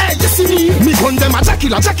 SLR, hey, you see me? Me gun them a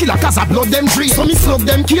Jackilla, cause I blood them drain. So me slug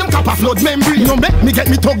them, kill cap a flood membrane. No make me get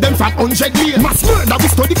me tug them fat 100 lane. Mass murder we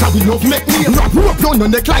study cause we love make name. Wrap rope round your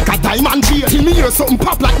neck like a diamond chain. Till me hear something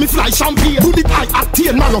pop like me fly champagne. Do the eye at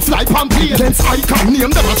tail, marrow fly pamphlet. Against icon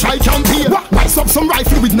name them a try campaign. Rise up some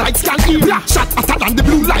rifle with night scan aim. Black shot hotter than the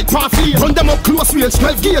blue light pamphlet. Run them up close range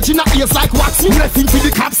 12 gauge in a ears like wax. Me left him to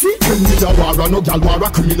the cap see. When me a war, no gal war, a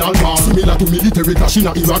criminal war. Similar to military clash in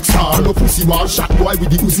a Iraq star. No pussy war, shot boy with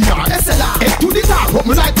the Uzi R. SLR, head to the top, but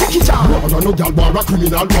me like cookie jar. No gal war, a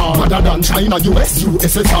criminal war. Other than China, US,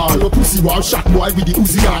 USSR. No pussy war, shot boy with the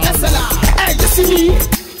Uzi R. SLR, hey, you see me?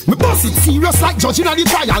 Me boss it serious like judging at the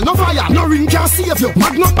trial. No fire, no ring can save you.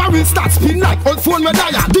 Magnum barrel start spin like old phone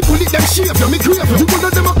medallion. The bullet them shave you, me crave you. The one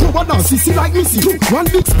of them a cover down, sissy like missy. One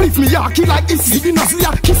big spliff me yaki like issy. The nozzle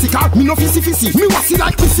ya kissy car, me no fissy fissy. Me wassy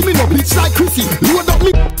like Chrissy, me no bitch like Chrissy. Load up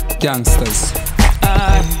me gangsters,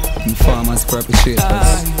 informers,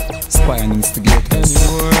 perpetrators, spy and instigators.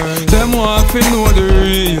 Them want to know the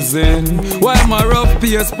reason why my rough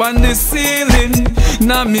pace on the ceiling.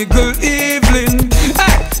 Now me good evening.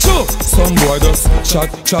 Hey, so some boy just chat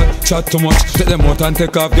too much. Take them out and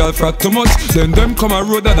take off girl frack too much. Then them come a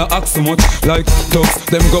road and I ask too much. Like thugs,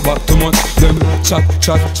 them go back too much. Them chat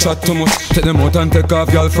too much. Take them out and take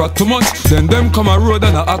off girl frack too much. Then them come a road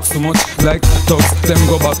and I ask too much. Like thugs, them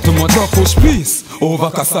go back too much. Go push peace over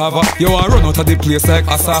cassava. You want run out of the place like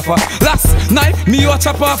Asafa. Last night, me you a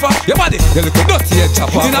chop off. Your body, you look a dirty head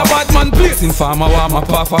chop off. In a bad man place, in farmer want my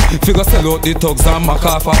puffer. Figure sell out the thugs and my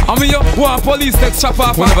coffer. And me you want police take chop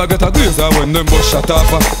off. Whenever get a glazer when them bus shut off.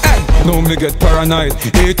 Hey, now me get paranoid.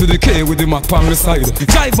 A to the K with the map on my side.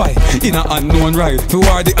 Drive by, in a unknown ride. To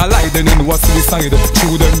war the allied, then what's suicide.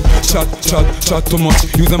 Through them, chat too much.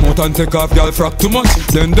 Use them out and take off, girl frack too much.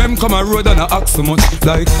 Then them come a road and I ask too much.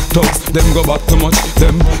 Like thugs, them go back too much.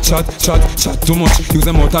 Them chat too much. Use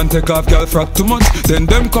them out and take off, girl frack too much. Then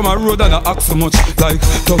them come a road and I ask too much. Like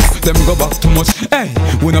thugs, them go back too much. Hey,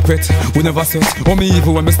 we no pet, we never set. Oh me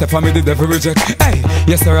evil when me step on me the devil reject. Hey,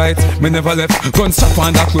 yes alright, me never left. Gun strap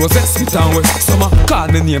on that close, sit and west. Some call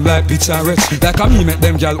me name like bitch and wretch. Like a me make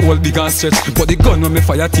them girl all big and stretch. But the gun when me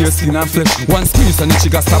fire tear skin and flesh. One squeeze and the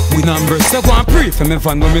chigga stop win and breast. So go and pray for me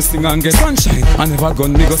van when me sing and get sunshine. I never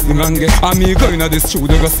gun me go sing and get. And me go inna the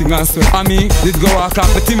studio go sing and sweat. And me did go walk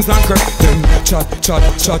off the teams and crack. Them chat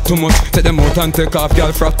too much. Take them out and take off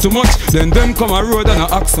girl frack too much. Then them come a road and I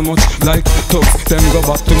ask so much. Like thugs, them go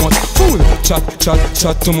back too much. Fool, chat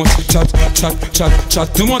too much. Chat too much.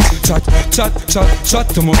 Chat too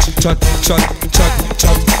much. Chat.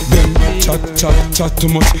 Them chat too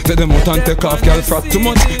much. Take them out and take off girl frack too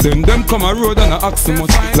much. Then them come a road and I ask so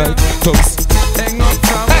much. Like thugs.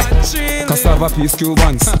 Hey, cassava peace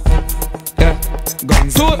Cubans. Yeah,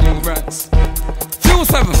 guns and new brands. Few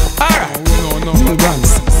 7, alright. No. New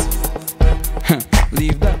brands.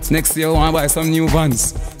 Leave that. Next year I wanna buy some new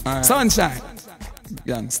vans. Right. Sunshine.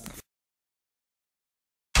 Gangsta.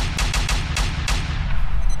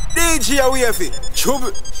 DJ WAVEY.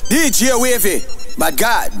 DJ WAVEY. Bad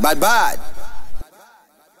God, bad.